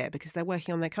for a year because they're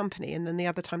working on their company, and then the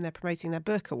other time they're promoting their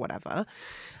book or whatever.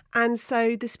 And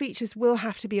so the speeches will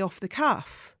have to be off the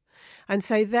cuff. And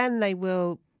so then they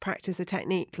will practice a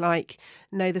technique like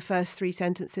know the first 3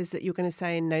 sentences that you're going to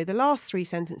say and know the last 3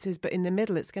 sentences, but in the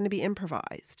middle it's going to be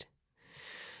improvised.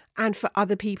 And for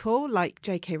other people, like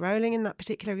J.K. Rowling in that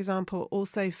particular example,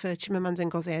 also for Chimamanda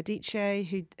Ngozi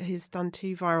Adichie, who's done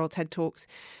 2 viral TED Talks,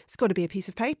 it's got to be a piece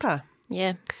of paper.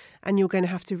 Yeah. And you're going to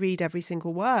have to read every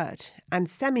single word and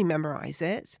semi-memorize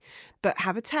it, but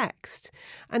have a text.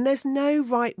 And there's no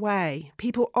right way.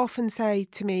 People often say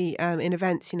to me in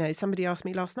events, somebody asked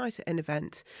me last night at an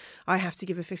event, I have to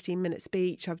give a 15-minute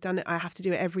speech. I've done it. I have to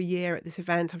do it every year at this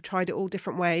event. I've tried it all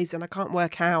different ways and I can't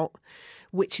work out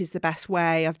which is the best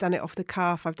way. I've done it off the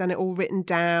cuff. I've done it all written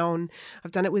down.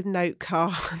 I've done it with note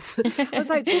cards. I was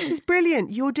like, this is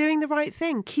brilliant. You're doing the right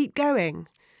thing. Keep going.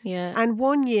 Yeah. And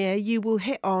one year you will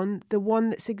hit on the one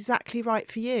that's exactly right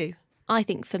for you. I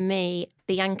think for me,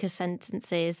 the anchor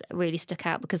sentences really stuck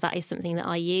out because that is something that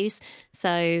I use.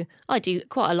 So I do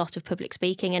quite a lot of public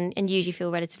speaking and usually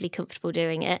feel relatively comfortable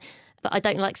doing it. But I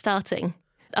don't like starting.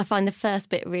 I find the first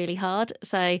bit really hard.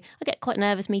 So I get quite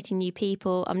nervous meeting new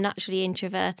people. I'm naturally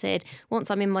introverted. Once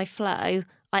I'm in my flow,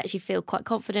 I actually feel quite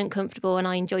confident, comfortable, and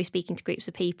I enjoy speaking to groups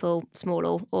of people,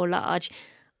 small or large.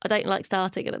 I don't like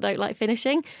starting and I don't like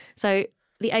finishing. So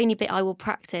the only bit I will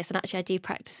practice, and actually I do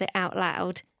practice it out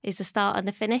loud, is the start and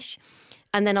the finish.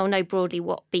 And then I'll know broadly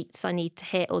what beats I need to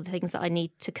hit or the things that I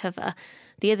need to cover.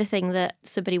 The other thing that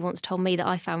somebody once told me that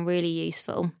I found really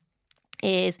useful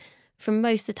is from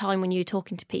most of the time when you're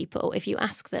talking to people, if you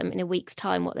ask them in a week's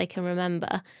time what they can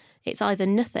remember, it's either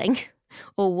nothing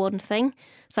or one thing.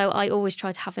 So I always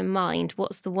try to have in mind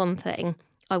what's the one thing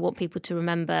I want people to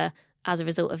remember as a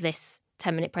result of this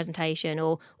 10-minute presentation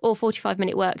or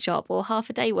 45-minute workshop or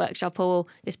half a day workshop or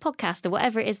this podcast or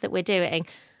whatever it is that we're doing.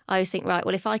 I always think, right,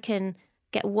 well, if I can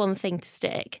get one thing to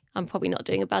stick, I'm probably not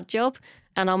doing a bad job.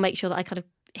 And I'll make sure that I kind of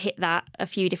hit that a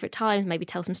few different times, maybe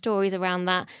tell some stories around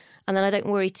that. And then I don't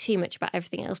worry too much about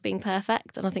everything else being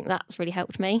perfect. And I think that's really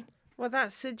helped me. Well,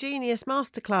 that's a genius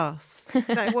masterclass.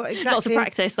 Lots of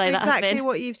practice, though, that has been. Exactly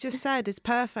what you've just said is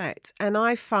perfect. And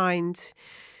I find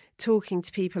talking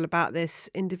to people about this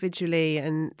individually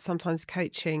and sometimes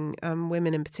coaching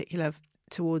women in particular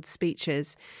towards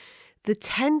speeches, the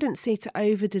tendency to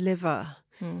over-deliver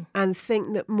and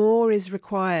think that more is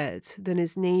required than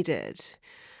is needed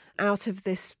out of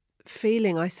this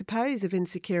feeling, I suppose, of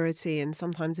insecurity and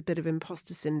sometimes a bit of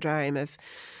imposter syndrome of,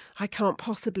 I can't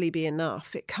possibly be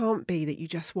enough. It can't be that you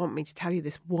just want me to tell you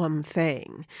this one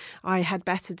thing. I had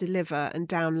better deliver and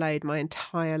download my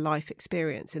entire life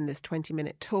experience in this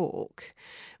 20-minute talk,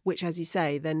 which, as you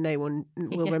say, then no one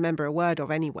will remember a word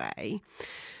of anyway.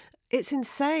 It's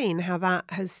insane how that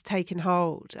has taken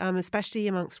hold, especially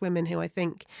amongst women who I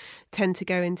think tend to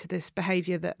go into this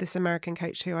behaviour that this American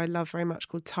coach who I love very much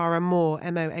called Tara Mohr,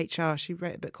 M-O-H-R, she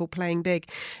wrote a book called Playing Big.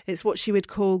 It's what she would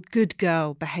call good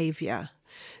girl behaviour.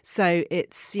 So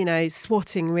it's,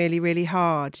 swatting really, really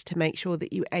hard to make sure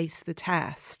that you ace the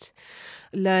test,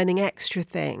 learning extra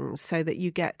things so that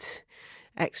you get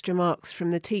extra marks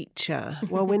from the teacher.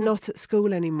 Well, we're not at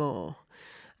school anymore,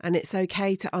 and it's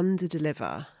okay to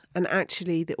under-deliver. And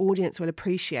actually, the audience will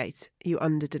appreciate you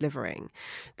under-delivering.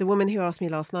 The woman who asked me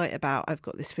last night about, I've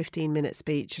got this 15-minute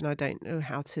speech and I don't know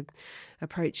how to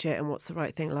approach it and what's the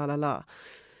right thing, la, la, la.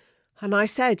 And I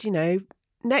said,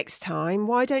 next time,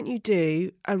 why don't you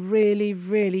do a really,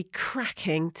 really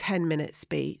cracking 10-minute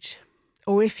speech?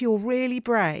 Or if you're really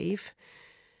brave,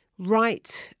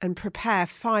 write and prepare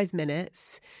 5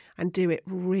 minutes and do it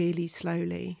really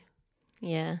slowly.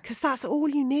 Yeah. Because that's all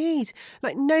you need.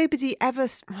 Like nobody ever,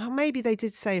 well, maybe they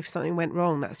did say if something went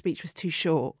wrong, that speech was too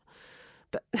short.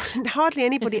 But hardly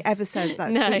anybody ever says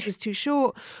that speech was too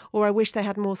short or I wish they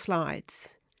had more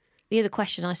slides. The other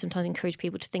question I sometimes encourage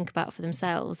people to think about for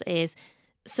themselves is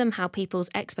somehow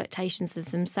people's expectations of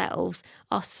themselves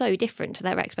are so different to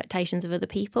their expectations of other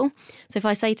people. So if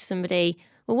I say to somebody,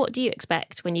 well, what do you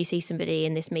expect when you see somebody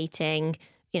in this meeting,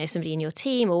 somebody in your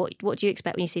team, or what do you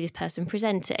expect when you see this person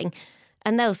presenting?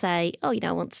 And they'll say, oh,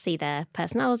 I want to see their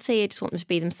personality. I just want them to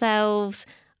be themselves.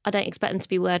 I don't expect them to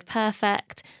be word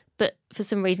perfect. But for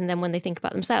some reason, then when they think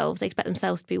about themselves, they expect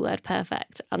themselves to be word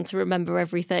perfect and to remember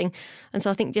everything. And so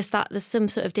I think just that there's some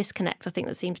sort of disconnect, I think,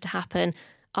 that seems to happen.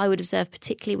 I would observe,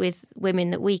 particularly with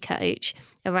women that we coach,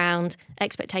 around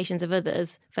expectations of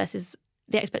others versus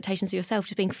the expectations of yourself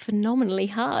just being phenomenally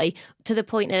high to the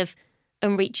point of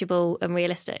unreachable,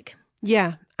 unrealistic.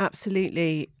 Yeah,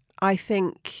 absolutely. I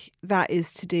think that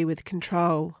is to do with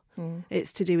control.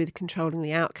 It's to do with controlling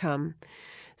the outcome.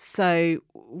 So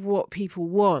what people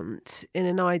want in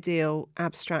an ideal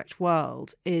abstract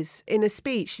world is in a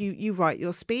speech, you write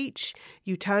your speech,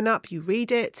 you turn up, you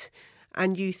read it,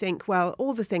 and you think, well,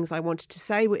 all the things I wanted to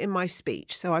say were in my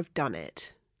speech, so I've done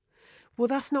it. Well,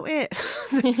 that's not it.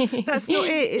 That's not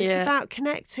it. It's about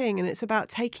connecting and it's about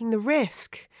taking the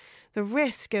risk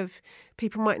of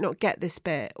people might not get this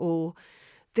bit or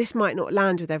this might not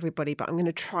land with everybody, but I'm going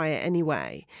to try it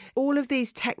anyway. All of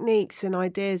these techniques and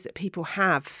ideas that people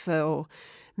have for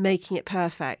making it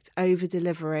perfect,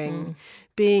 over-delivering,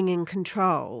 being in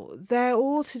control, they're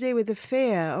all to do with the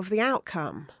fear of the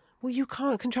outcome. Well, you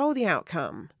can't control the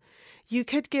outcome. You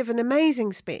could give an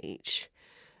amazing speech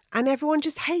and everyone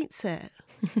just hates it.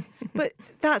 But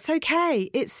that's okay.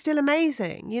 It's still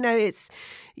amazing.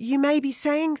 You may be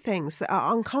saying things that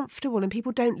are uncomfortable and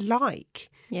people don't like.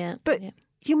 Yeah. But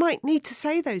you might need to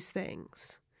say those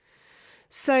things.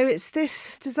 So it's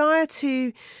this desire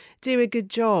to do a good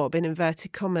job, in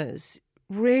inverted commas,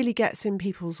 really gets in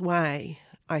people's way,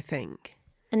 I think.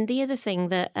 And the other thing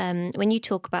that when you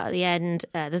talk about at the end,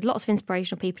 there's lots of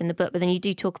inspirational people in the book, but then you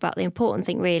do talk about the important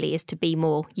thing really is to be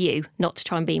more you, not to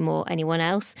try and be more anyone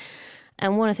else.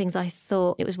 And one of the things I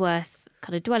thought it was worth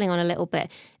kind of dwelling on a little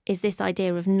bit is this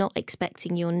idea of not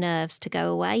expecting your nerves to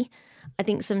go away. I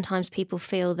think sometimes people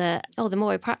feel that, the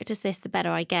more I practice this, the better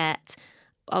I get.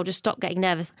 I'll just stop getting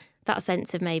nervous. That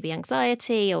sense of maybe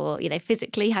anxiety or,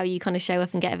 physically how you kind of show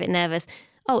up and get a bit nervous.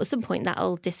 At some point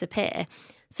that'll disappear.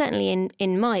 Certainly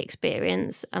in my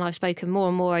experience, and I've spoken more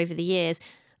and more over the years,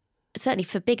 certainly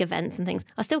for big events and things,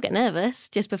 I still get nervous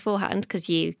just beforehand because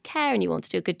you care and you want to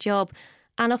do a good job.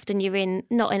 And often you're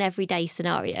not in everyday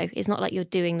scenario. It's not like you're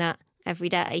doing that every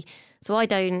day. So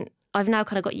I've now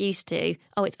kind of got used to,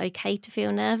 it's okay to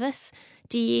feel nervous.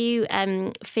 Do you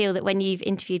feel that when you've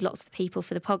interviewed lots of people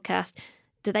for the podcast,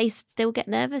 do they still get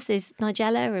nervous? Is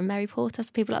Nigella and Mary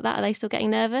Portas, people like that, are they still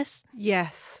getting nervous?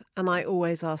 Yes, and I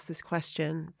always ask this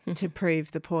question to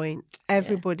prove the point.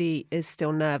 Everybody is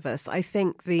still nervous. I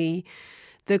think the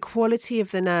quality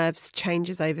of the nerves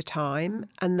changes over time,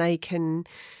 and they can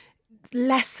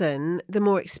lessen the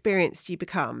more experienced you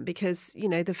become, because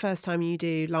the first time you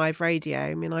do live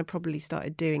radio, I probably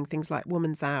started doing things like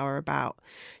Woman's Hour about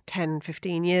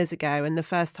 10-15 years ago, and the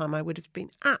first time I would have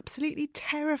been absolutely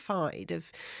terrified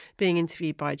of being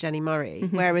interviewed by Jenny Murray,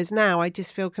 whereas now I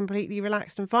just feel completely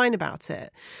relaxed and fine about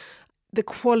it. The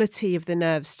quality of the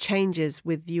nerves changes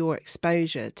with your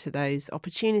exposure to those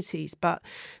opportunities. But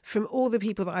from all the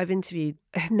people that I've interviewed,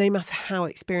 no matter how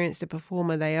experienced a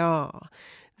performer they are,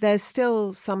 there's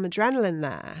still some adrenaline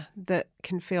there that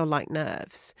can feel like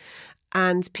nerves.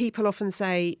 And people often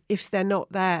say, if they're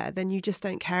not there, then you just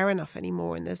don't care enough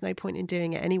anymore and there's no point in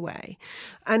doing it anyway.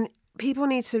 And people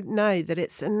need to know that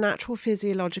it's a natural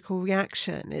physiological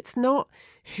reaction. It's not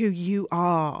who you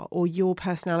are or your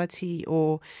personality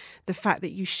or the fact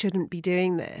that you shouldn't be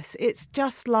doing this. It's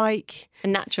just like...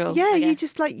 natural. Yeah,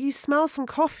 you smell some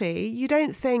coffee. You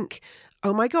don't think,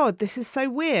 oh my God, this is so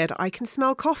weird, I can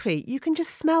smell coffee. You can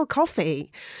just smell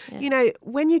coffee. Yeah.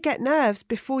 When you get nerves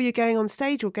before you're going on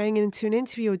stage or going into an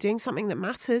interview or doing something that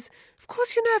matters, of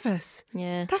course you're nervous.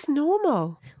 Yeah. That's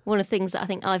normal. One of the things that I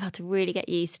think I've had to really get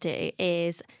used to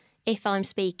is if I'm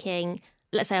speaking,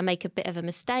 let's say I make a bit of a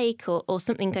mistake or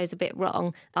something goes a bit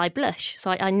wrong, I blush.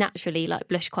 So I naturally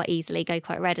blush quite easily, go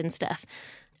quite red and stuff.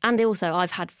 And also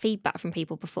I've had feedback from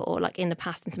people before, like in the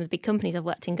past in some of the big companies I've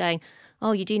worked in, going,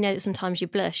 oh, you do know that sometimes you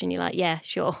blush? And you're like, yeah,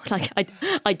 sure.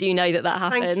 I do know that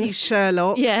happens. Thank you,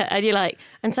 Sherlock. Yeah, and you're like,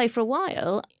 and so for a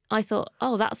while I thought,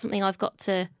 oh, that's something I've got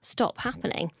to stop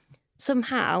happening.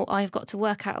 Somehow I've got to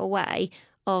work out a way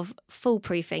of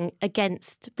foolproofing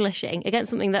against blushing, against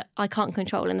something that I can't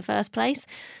control in the first place.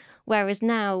 Whereas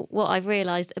now what I've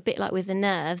realised, a bit like with the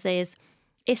nerves, is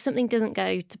if something doesn't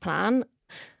go to plan,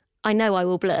 I know I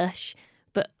will blush,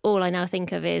 but all I now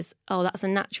think of is, oh, that's a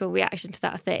natural reaction to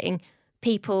that thing.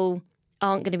 People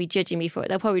aren't going to be judging me for it.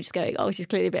 They'll probably just go, oh, she's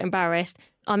clearly a bit embarrassed.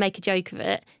 I make a joke of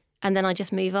it and then I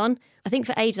just move on. I think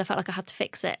for ages I felt like I had to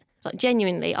fix it.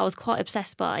 Genuinely, I was quite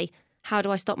obsessed by how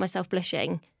do I stop myself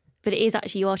blushing? But it is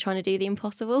actually, you are trying to do the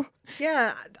impossible.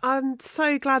 Yeah, I'm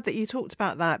so glad that you talked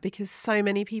about that because so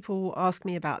many people ask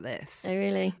me about this. Oh,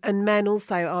 really? And men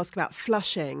also ask about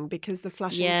flushing because the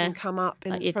flushing can come up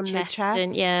from the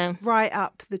chest, right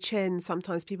up the chin,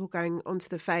 sometimes people going onto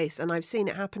the face. And I've seen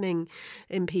it happening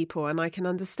in people and I can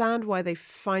understand why they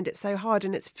find it so hard.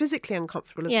 And it's physically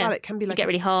uncomfortable as well. It can be like get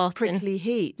really hot prickly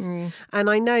heat. And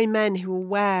I know men who will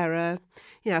wear a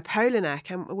polo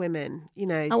neck, and women,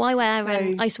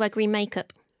 I used to wear green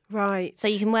makeup. Right. So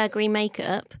you can wear green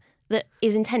makeup that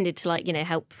is intended to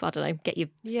help, I don't know, get your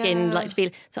skin to be.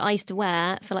 So I used to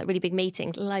wear for really big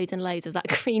meetings loads and loads of that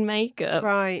green makeup.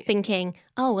 Right. Thinking,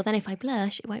 oh, well then if I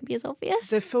blush, it won't be as obvious.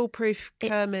 The foolproof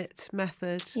Kermit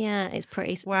method. Yeah, it's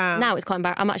pretty. Wow. Now it's quite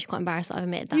embarrassing. I'm actually quite embarrassed that I've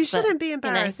admitted that. You shouldn't be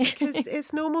embarrassed because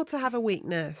it's normal to have a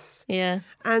weakness. Yeah.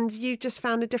 And you've just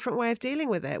found a different way of dealing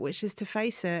with it, which is to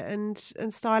face it and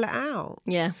style it out.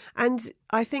 Yeah. And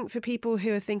I think for people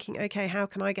who are thinking, okay, how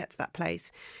can I get to that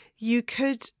place? you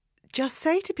could just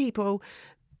say to people,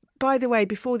 by the way,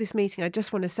 before this meeting, I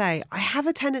just want to say I have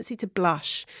a tendency to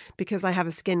blush because I have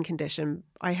a skin condition.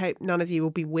 I hope none of you will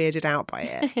be weirded out by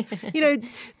it.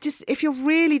 Just if you're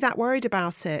really that worried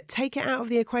about it, take it out of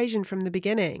the equation from the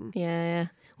beginning. Yeah.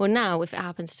 Well, now if it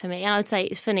happens to me, and I would say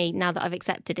it's funny now that I've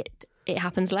accepted it, it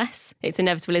happens less. It's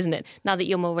inevitable, isn't it? Now that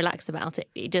you're more relaxed about it,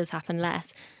 it does happen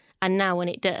less. And now when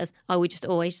it does, I would just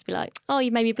always be like, oh,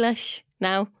 you made me blush.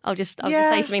 Now I'll just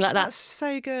say something like that. That's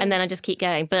so good. And then I just keep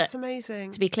going. But that's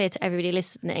amazing. To be clear to everybody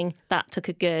listening, that took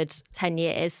a good 10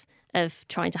 years of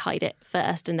trying to hide it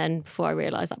first. And then before I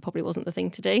realised that probably wasn't the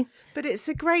thing to do. But it's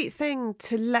a great thing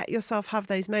to let yourself have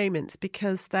those moments,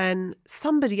 because then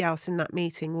somebody else in that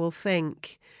meeting will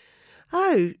think,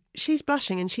 oh, she's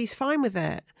blushing and she's fine with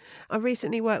it. I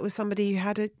recently worked with somebody who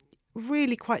had a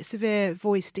really quite severe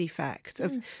voice defect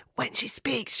of when she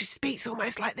speaks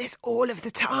almost like this all of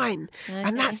the time. Okay.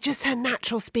 And that's just her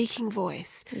natural speaking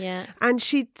voice. Yeah. And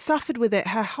she suffered with it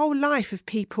her whole life, of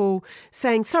people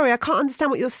saying, sorry, I can't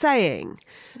understand what you're saying.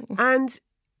 And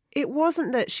it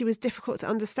wasn't that she was difficult to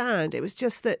understand. It was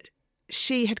just that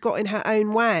she had got in her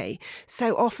own way.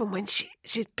 So often when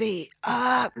she'd be,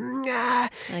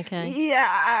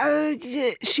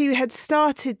 she had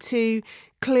started to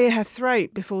clear her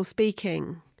throat before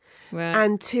speaking. Right.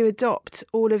 And to adopt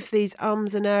all of these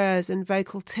ums and ers and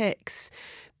vocal tics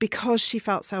because she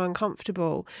felt so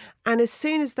uncomfortable. And as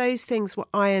soon as those things were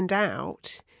ironed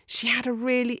out, she had a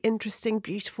really interesting,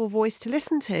 beautiful voice to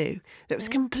listen to that was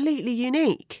completely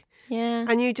unique. Yeah.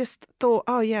 And you just thought,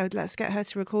 oh, yeah, let's get her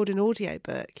to record an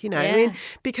audiobook, Yeah. I mean,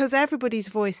 because everybody's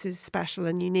voice is special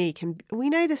and unique. And we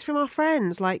know this from our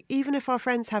friends. Like, even if our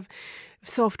friends have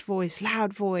soft voice,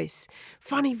 loud voice,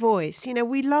 funny voice,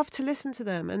 we love to listen to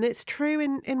them. And it's true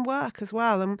in work as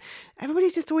well. And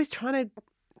everybody's just always trying to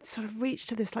sort of reach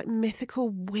to this like mythical,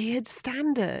 weird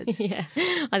standard. Yeah.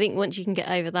 I think once you can get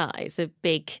over that, it's a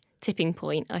big tipping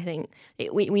point. I think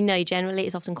we know generally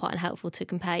it's often quite unhelpful to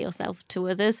compare yourself to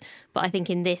others, but I think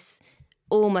in this,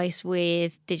 almost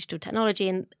with digital technology,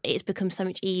 and it's become so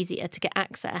much easier to get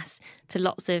access to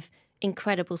lots of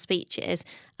incredible speeches,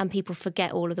 and people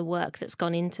forget all of the work that's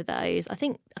gone into those. I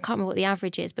can't remember what the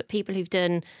average is, but people who've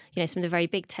done some of the very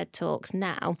big TED Talks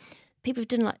now, people have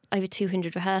done like over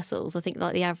 200 rehearsals, I think,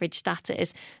 like the average stat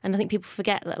is. And I think people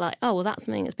forget that, like, oh, well, that's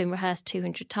something that's been rehearsed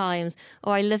 200 times.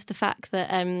 Or I love the fact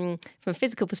that from a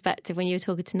physical perspective, when you were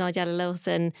talking to Nigella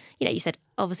Lawson, you said,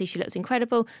 obviously she looks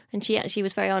incredible. And she actually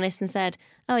was very honest and said,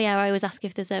 oh, yeah, I always ask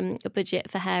if there's a budget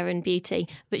for hair and beauty.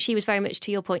 But she was very much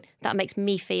to your point, that makes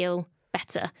me feel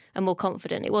better and more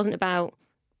confident. It wasn't about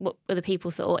what other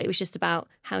people thought. It was just about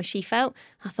how she felt.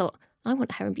 I thought, I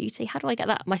want hair and beauty. How do I get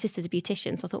that? My sister's a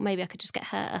beautician, so I thought maybe I could just get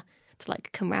her to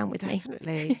like come round with me.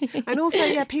 Definitely. And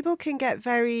also, people can get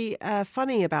very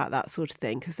funny about that sort of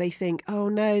thing, because they think, oh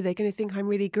no, they're going to think I'm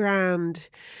really grand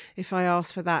if I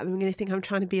ask for that. They're going to think I'm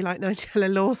trying to be like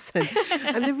Nigella Lawson.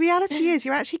 And the reality is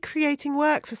you're actually creating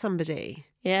work for somebody.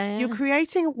 Yeah. You're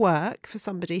creating a work for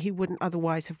somebody who wouldn't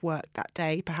otherwise have worked that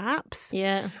day, perhaps.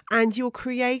 Yeah. And you're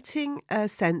creating a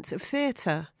sense of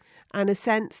theatre. And a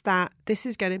sense that this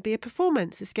is going to be a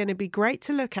performance. It's going to be great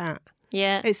to look at.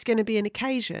 Yeah. It's going to be an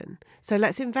occasion. So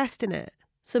let's invest in it.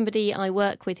 Somebody I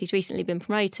work with who's recently been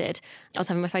promoted, I was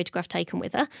having my photograph taken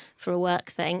with her for a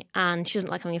work thing, and she doesn't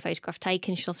like having a photograph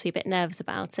taken. She's obviously a bit nervous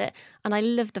about it. And I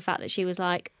love the fact that she was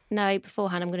like, no,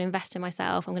 beforehand, I'm going to invest in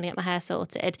myself. I'm going to get my hair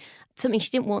sorted. Something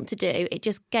she didn't want to do. It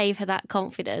just gave her that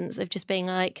confidence of just being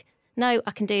like, no,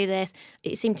 I can do this.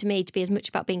 It seemed to me to be as much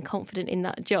about being confident in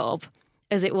that job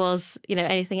as it was,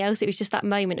 anything else. It was just that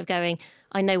moment of going,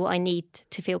 I know what I need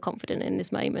to feel confident in this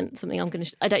moment, something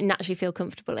I don't naturally feel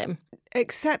comfortable in.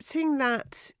 Accepting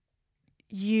that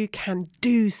you can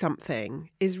do something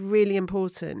is really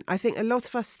important. I think a lot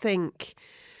of us think,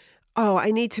 oh,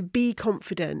 I need to be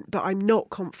confident, but I'm not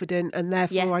confident and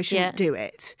therefore I shouldn't do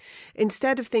it.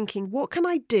 Instead of thinking, what can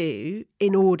I do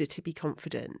in order to be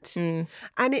confident?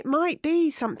 And it might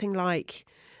be something like,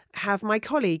 have my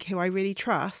colleague who I really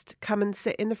trust come and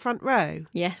sit in the front row.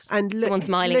 Yes. And someone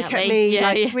smiling look at me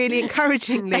really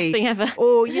encouragingly. Best thing ever.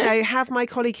 Or, have my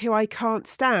colleague who I can't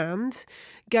stand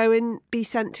go and be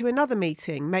sent to another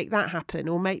meeting, make that happen,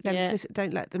 or make them sit.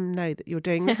 Don't let them know that you're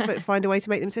doing this, but find a way to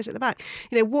make them sit at the back.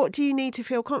 What do you need to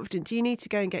feel confident? Do you need to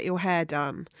go and get your hair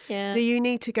done? Yeah. Do you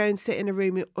need to go and sit in a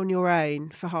room on your own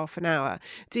for half an hour?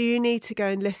 Do you need to go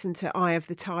and listen to Eye of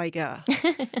the Tiger,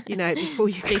 before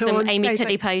you do go some on Amy stage?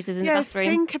 Cuddy poses in the bathroom?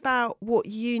 Think about what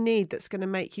you need that's going to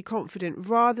make you confident,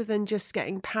 rather than just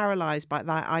getting paralysed by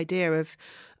that idea of,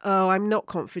 oh, I'm not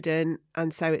confident,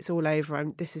 and so it's all over.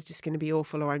 This is just going to be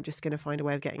awful, or I'm just going to find a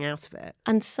way of getting out of it.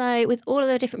 And so with all of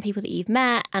the different people that you've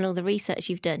met and all the research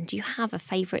you've done, do you have a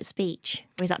favourite speech?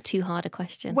 Or is that too hard a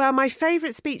question? Well, my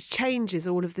favourite speech changes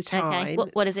all of the time.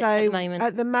 Okay, what is it at the moment?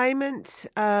 At the moment,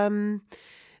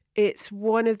 it's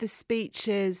one of the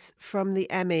speeches from the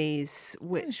Emmys,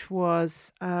 which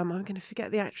was, I'm going to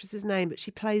forget the actress's name, but she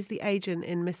plays the agent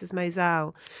in Mrs.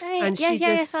 Maisel. And she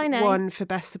just won for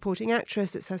Best Supporting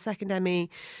Actress. It's her second Emmy.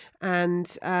 And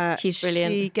she's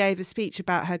brilliant. She gave a speech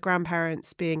about her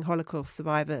grandparents being Holocaust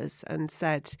survivors and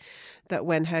said that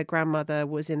when her grandmother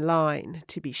was in line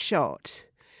to be shot,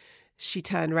 she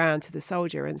turned around to the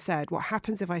soldier and said, "What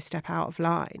happens if I step out of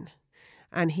line?"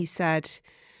 And he said,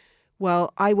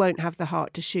 "Well, I won't have the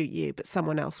heart to shoot you, but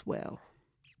someone else will."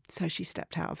 So she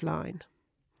stepped out of line.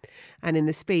 And in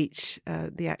the speech,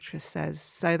 the actress says,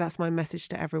 "So that's my message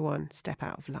to everyone, step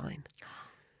out of line."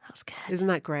 That's good. Isn't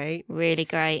that great? Really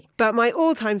great. But my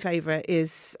all-time favourite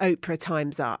is Oprah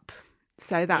Time's Up.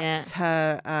 So that's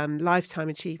her Lifetime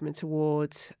Achievement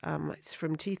Award. It's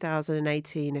from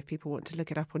 2018, if people want to look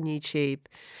it up on YouTube.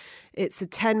 It's a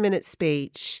 10-minute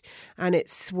speech, and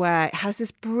it's where it has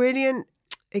this brilliant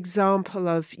example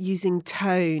of using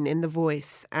tone in the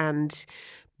voice and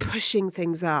pushing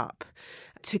things up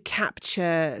to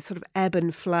capture sort of ebb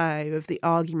and flow of the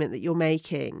argument that you're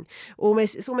making.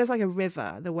 It's almost like a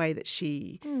river, the way that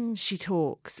she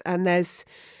talks. And there's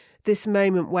this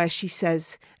moment where she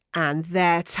says, "And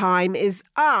their time is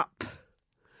up."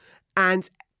 And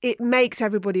it makes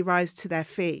everybody rise to their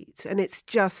feet. And it's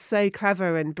just so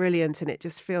clever and brilliant, and it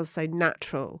just feels so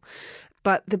natural.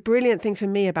 But the brilliant thing for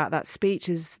me about that speech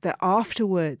is that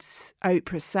afterwards,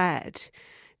 Oprah said,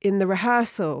 in the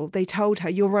rehearsal, they told her,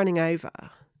 "You're running over."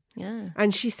 Yeah.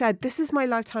 And she said, "This is my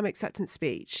lifetime acceptance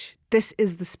speech. This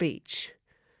is the speech.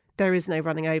 There is no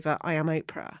running over. I am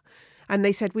Oprah." And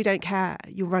they said, "We don't care.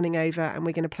 You're running over, and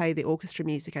we're going to play the orchestra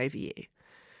music over you."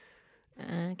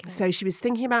 Okay. So she was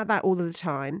thinking about that all of the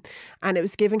time, and it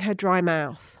was giving her dry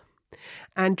mouth.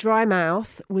 And dry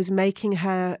mouth was making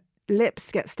her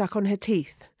lips get stuck on her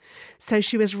teeth. So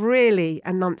she was really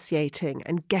enunciating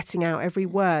and getting out every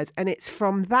word. And it's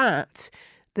from that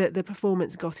the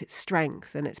performance got its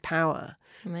strength and its power,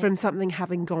 from something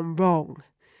having gone wrong.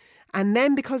 And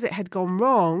then because it had gone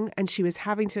wrong and she was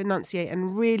having to enunciate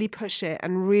and really push it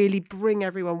and really bring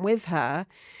everyone with her,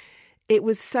 it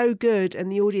was so good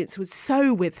and the audience was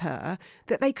so with her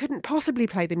that they couldn't possibly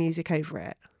play the music over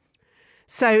it.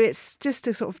 So it's just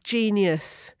a sort of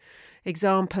genius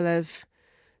example of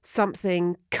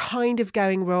something kind of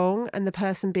going wrong and the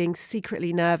person being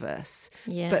secretly nervous,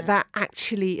 but that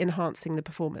actually enhancing the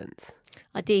performance.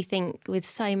 I do think with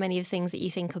so many of the things that you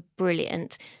think are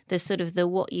brilliant, there's sort of the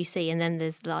what you see and then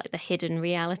there's like the hidden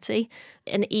reality.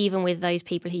 And even with those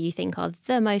people who you think are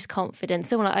the most confident,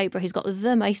 someone like Oprah who's got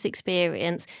the most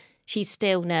experience, she's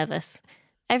still nervous.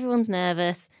 Everyone's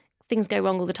nervous. Things go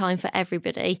wrong all the time for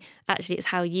everybody. Actually, it's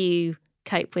how you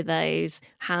cope with those,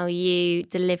 how you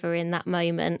deliver in that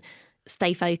moment,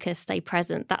 stay focused, stay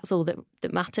present. That's all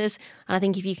that matters. And I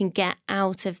think if you can get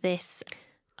out of this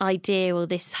idea or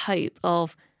this hope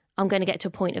of I'm going to get to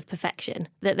a point of perfection,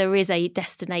 that there is a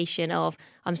destination of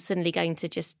I'm suddenly going to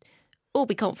just all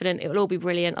be confident, it will all be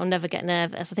brilliant, I'll never get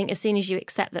nervous. I think as soon as you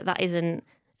accept that that isn't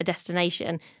a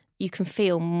destination, you can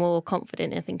feel more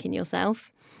confident, I think, in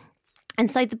yourself. And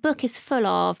so the book is full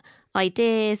of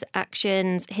ideas,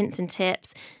 actions, hints and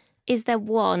tips. Is there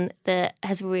one that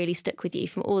has really stuck with you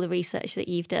from all the research that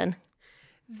you've done?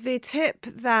 The tip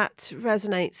that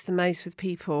resonates the most with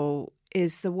people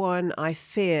is the one I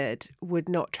feared would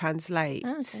not translate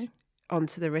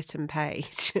onto the written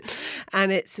page.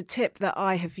 And it's a tip that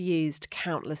I have used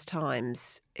countless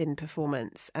times in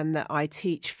performance and that I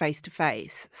teach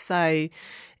face-to-face. So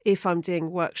if I'm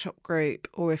doing workshop group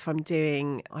or if I've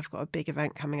got a big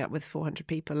event coming up with 400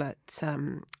 people at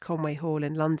Conway Hall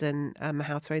in London, a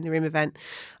How to Own the Room event,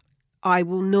 I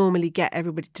will normally get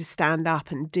everybody to stand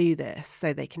up and do this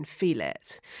so they can feel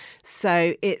it.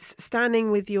 So it's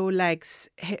standing with your legs.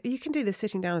 You can do this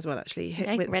sitting down as well, actually.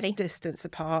 Hip width distance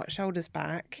apart, shoulders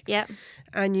back. Yep.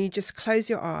 And you just close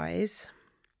your eyes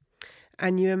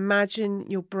and you imagine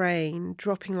your brain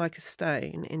dropping like a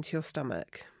stone into your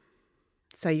stomach.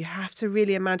 So you have to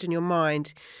really imagine your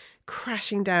mind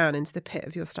crashing down into the pit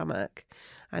of your stomach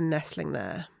and nestling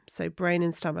there. So brain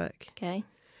and stomach. Okay.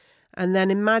 And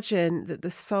then imagine that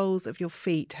the soles of your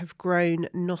feet have grown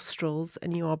nostrils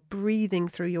and you are breathing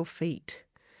through your feet,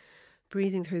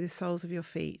 breathing through the soles of your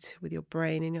feet with your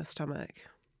brain in your stomach.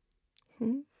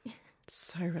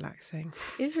 So relaxing.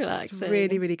 It's relaxing. It's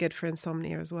really, really good for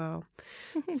insomnia as well.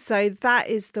 So that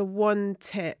is the one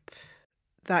tip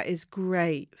that is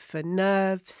great for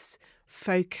nerves,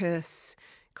 focus,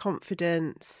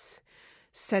 confidence,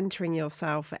 centering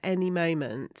yourself at any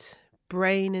moment.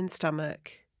 Brain in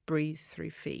stomach, breathe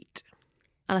through feet.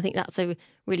 And I think that's a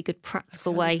really good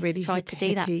practical way really to try to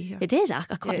do that. hippie. It is. I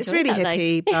quite It's enjoy really that,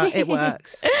 hippie, though. but it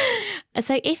works.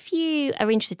 So if you are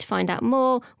interested to find out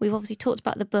more, we've obviously talked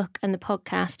about the book and the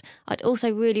podcast. I'd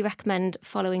also really recommend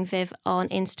following Viv on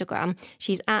Instagram.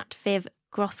 She's at Viv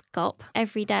Groskop.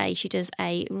 Every day she does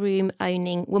a room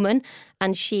owning woman,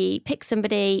 and she picks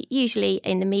somebody, usually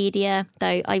in the media,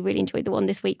 though I really enjoyed the one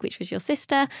this week, which was your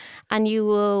sister, and you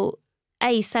will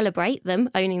celebrate them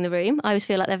owning the room. I always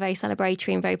feel like they're very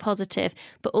celebratory and very positive,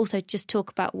 but also just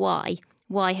talk about why.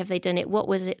 Why have they done it? What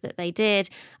was it that they did?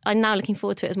 I'm now looking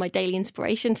forward to it as my daily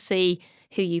inspiration to see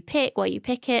who you pick, why you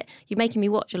pick it. You're making me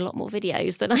watch a lot more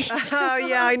videos than I used to. Oh,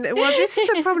 yeah. I know. Well, this is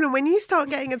the problem. When you start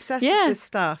getting obsessed with this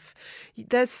stuff,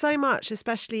 there's so much,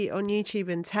 especially on YouTube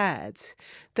and TED,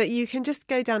 that you can just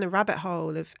go down a rabbit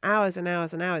hole of hours and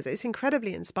hours and hours. It's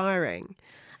incredibly inspiring.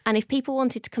 And if people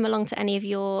wanted to come along to any of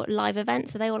your live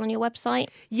events, are they all on your website?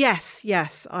 Yes.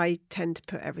 I tend to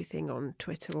put everything on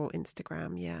Twitter or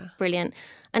Instagram, yeah. Brilliant.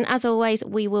 And as always,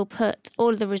 we will put all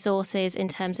of the resources in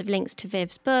terms of links to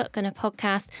Viv's book and her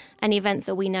podcast, any events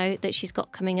that we know that she's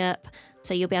got coming up.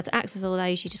 So you'll be able to access all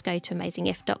those. You just go to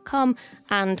amazingif.com,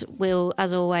 and we'll,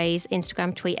 as always,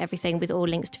 Instagram tweet everything with all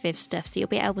links to Viv's stuff. So you'll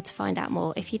be able to find out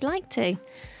more if you'd like to.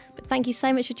 But thank you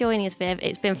so much for joining us, Viv.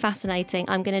 It's been fascinating.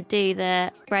 I'm going to do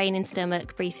the brain and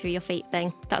stomach, breathe through your feet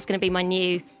thing. That's going to be my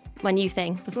new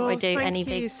thing before I do any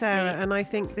big. Thank you, Sarah. And I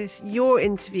think your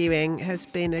interviewing has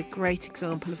been a great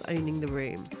example of owning the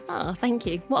room. Oh, thank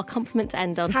you. What a compliment to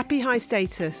end on. Happy high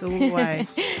status all the way.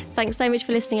 Thanks so much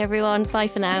for listening, everyone. Bye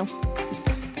for now.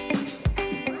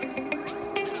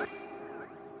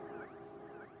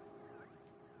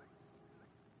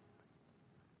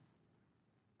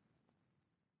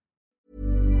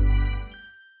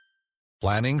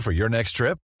 Planning for your next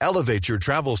trip? Elevate your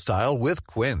travel style with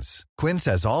Quince. Quince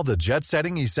has all the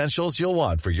jet-setting essentials you'll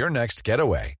want for your next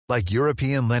getaway, like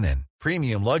European linen,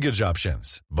 premium luggage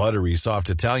options, buttery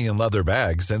soft Italian leather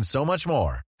bags, and so much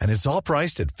more. And it's all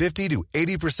priced at 50 to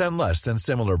 80% less than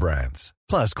similar brands.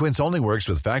 Plus, Quince only works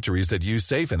with factories that use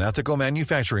safe and ethical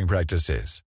manufacturing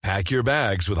practices. Pack your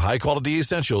bags with high-quality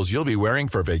essentials you'll be wearing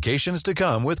for vacations to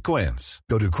come with Quince.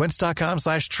 Go to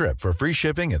quince.com/trip for free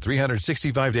shipping and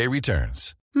 365-day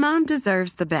returns. Mom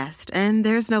deserves the best, and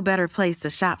there's no better place to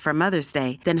shop for Mother's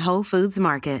Day than Whole Foods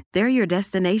Market. They're your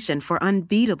destination for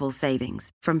unbeatable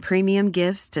savings, from premium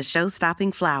gifts to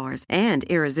show-stopping flowers and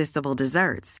irresistible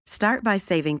desserts. Start by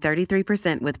saving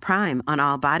 33% with Prime on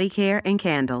all body care and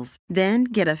candles. Then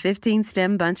get a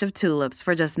 15-stem bunch of tulips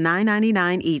for just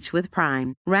 $9.99 each with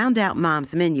Prime. Round out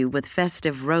Mom's menu with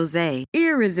festive rosé,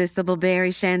 irresistible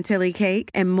berry chantilly cake,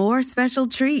 and more special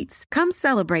treats. Come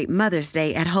celebrate Mother's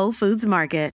Day at Whole Foods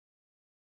Market.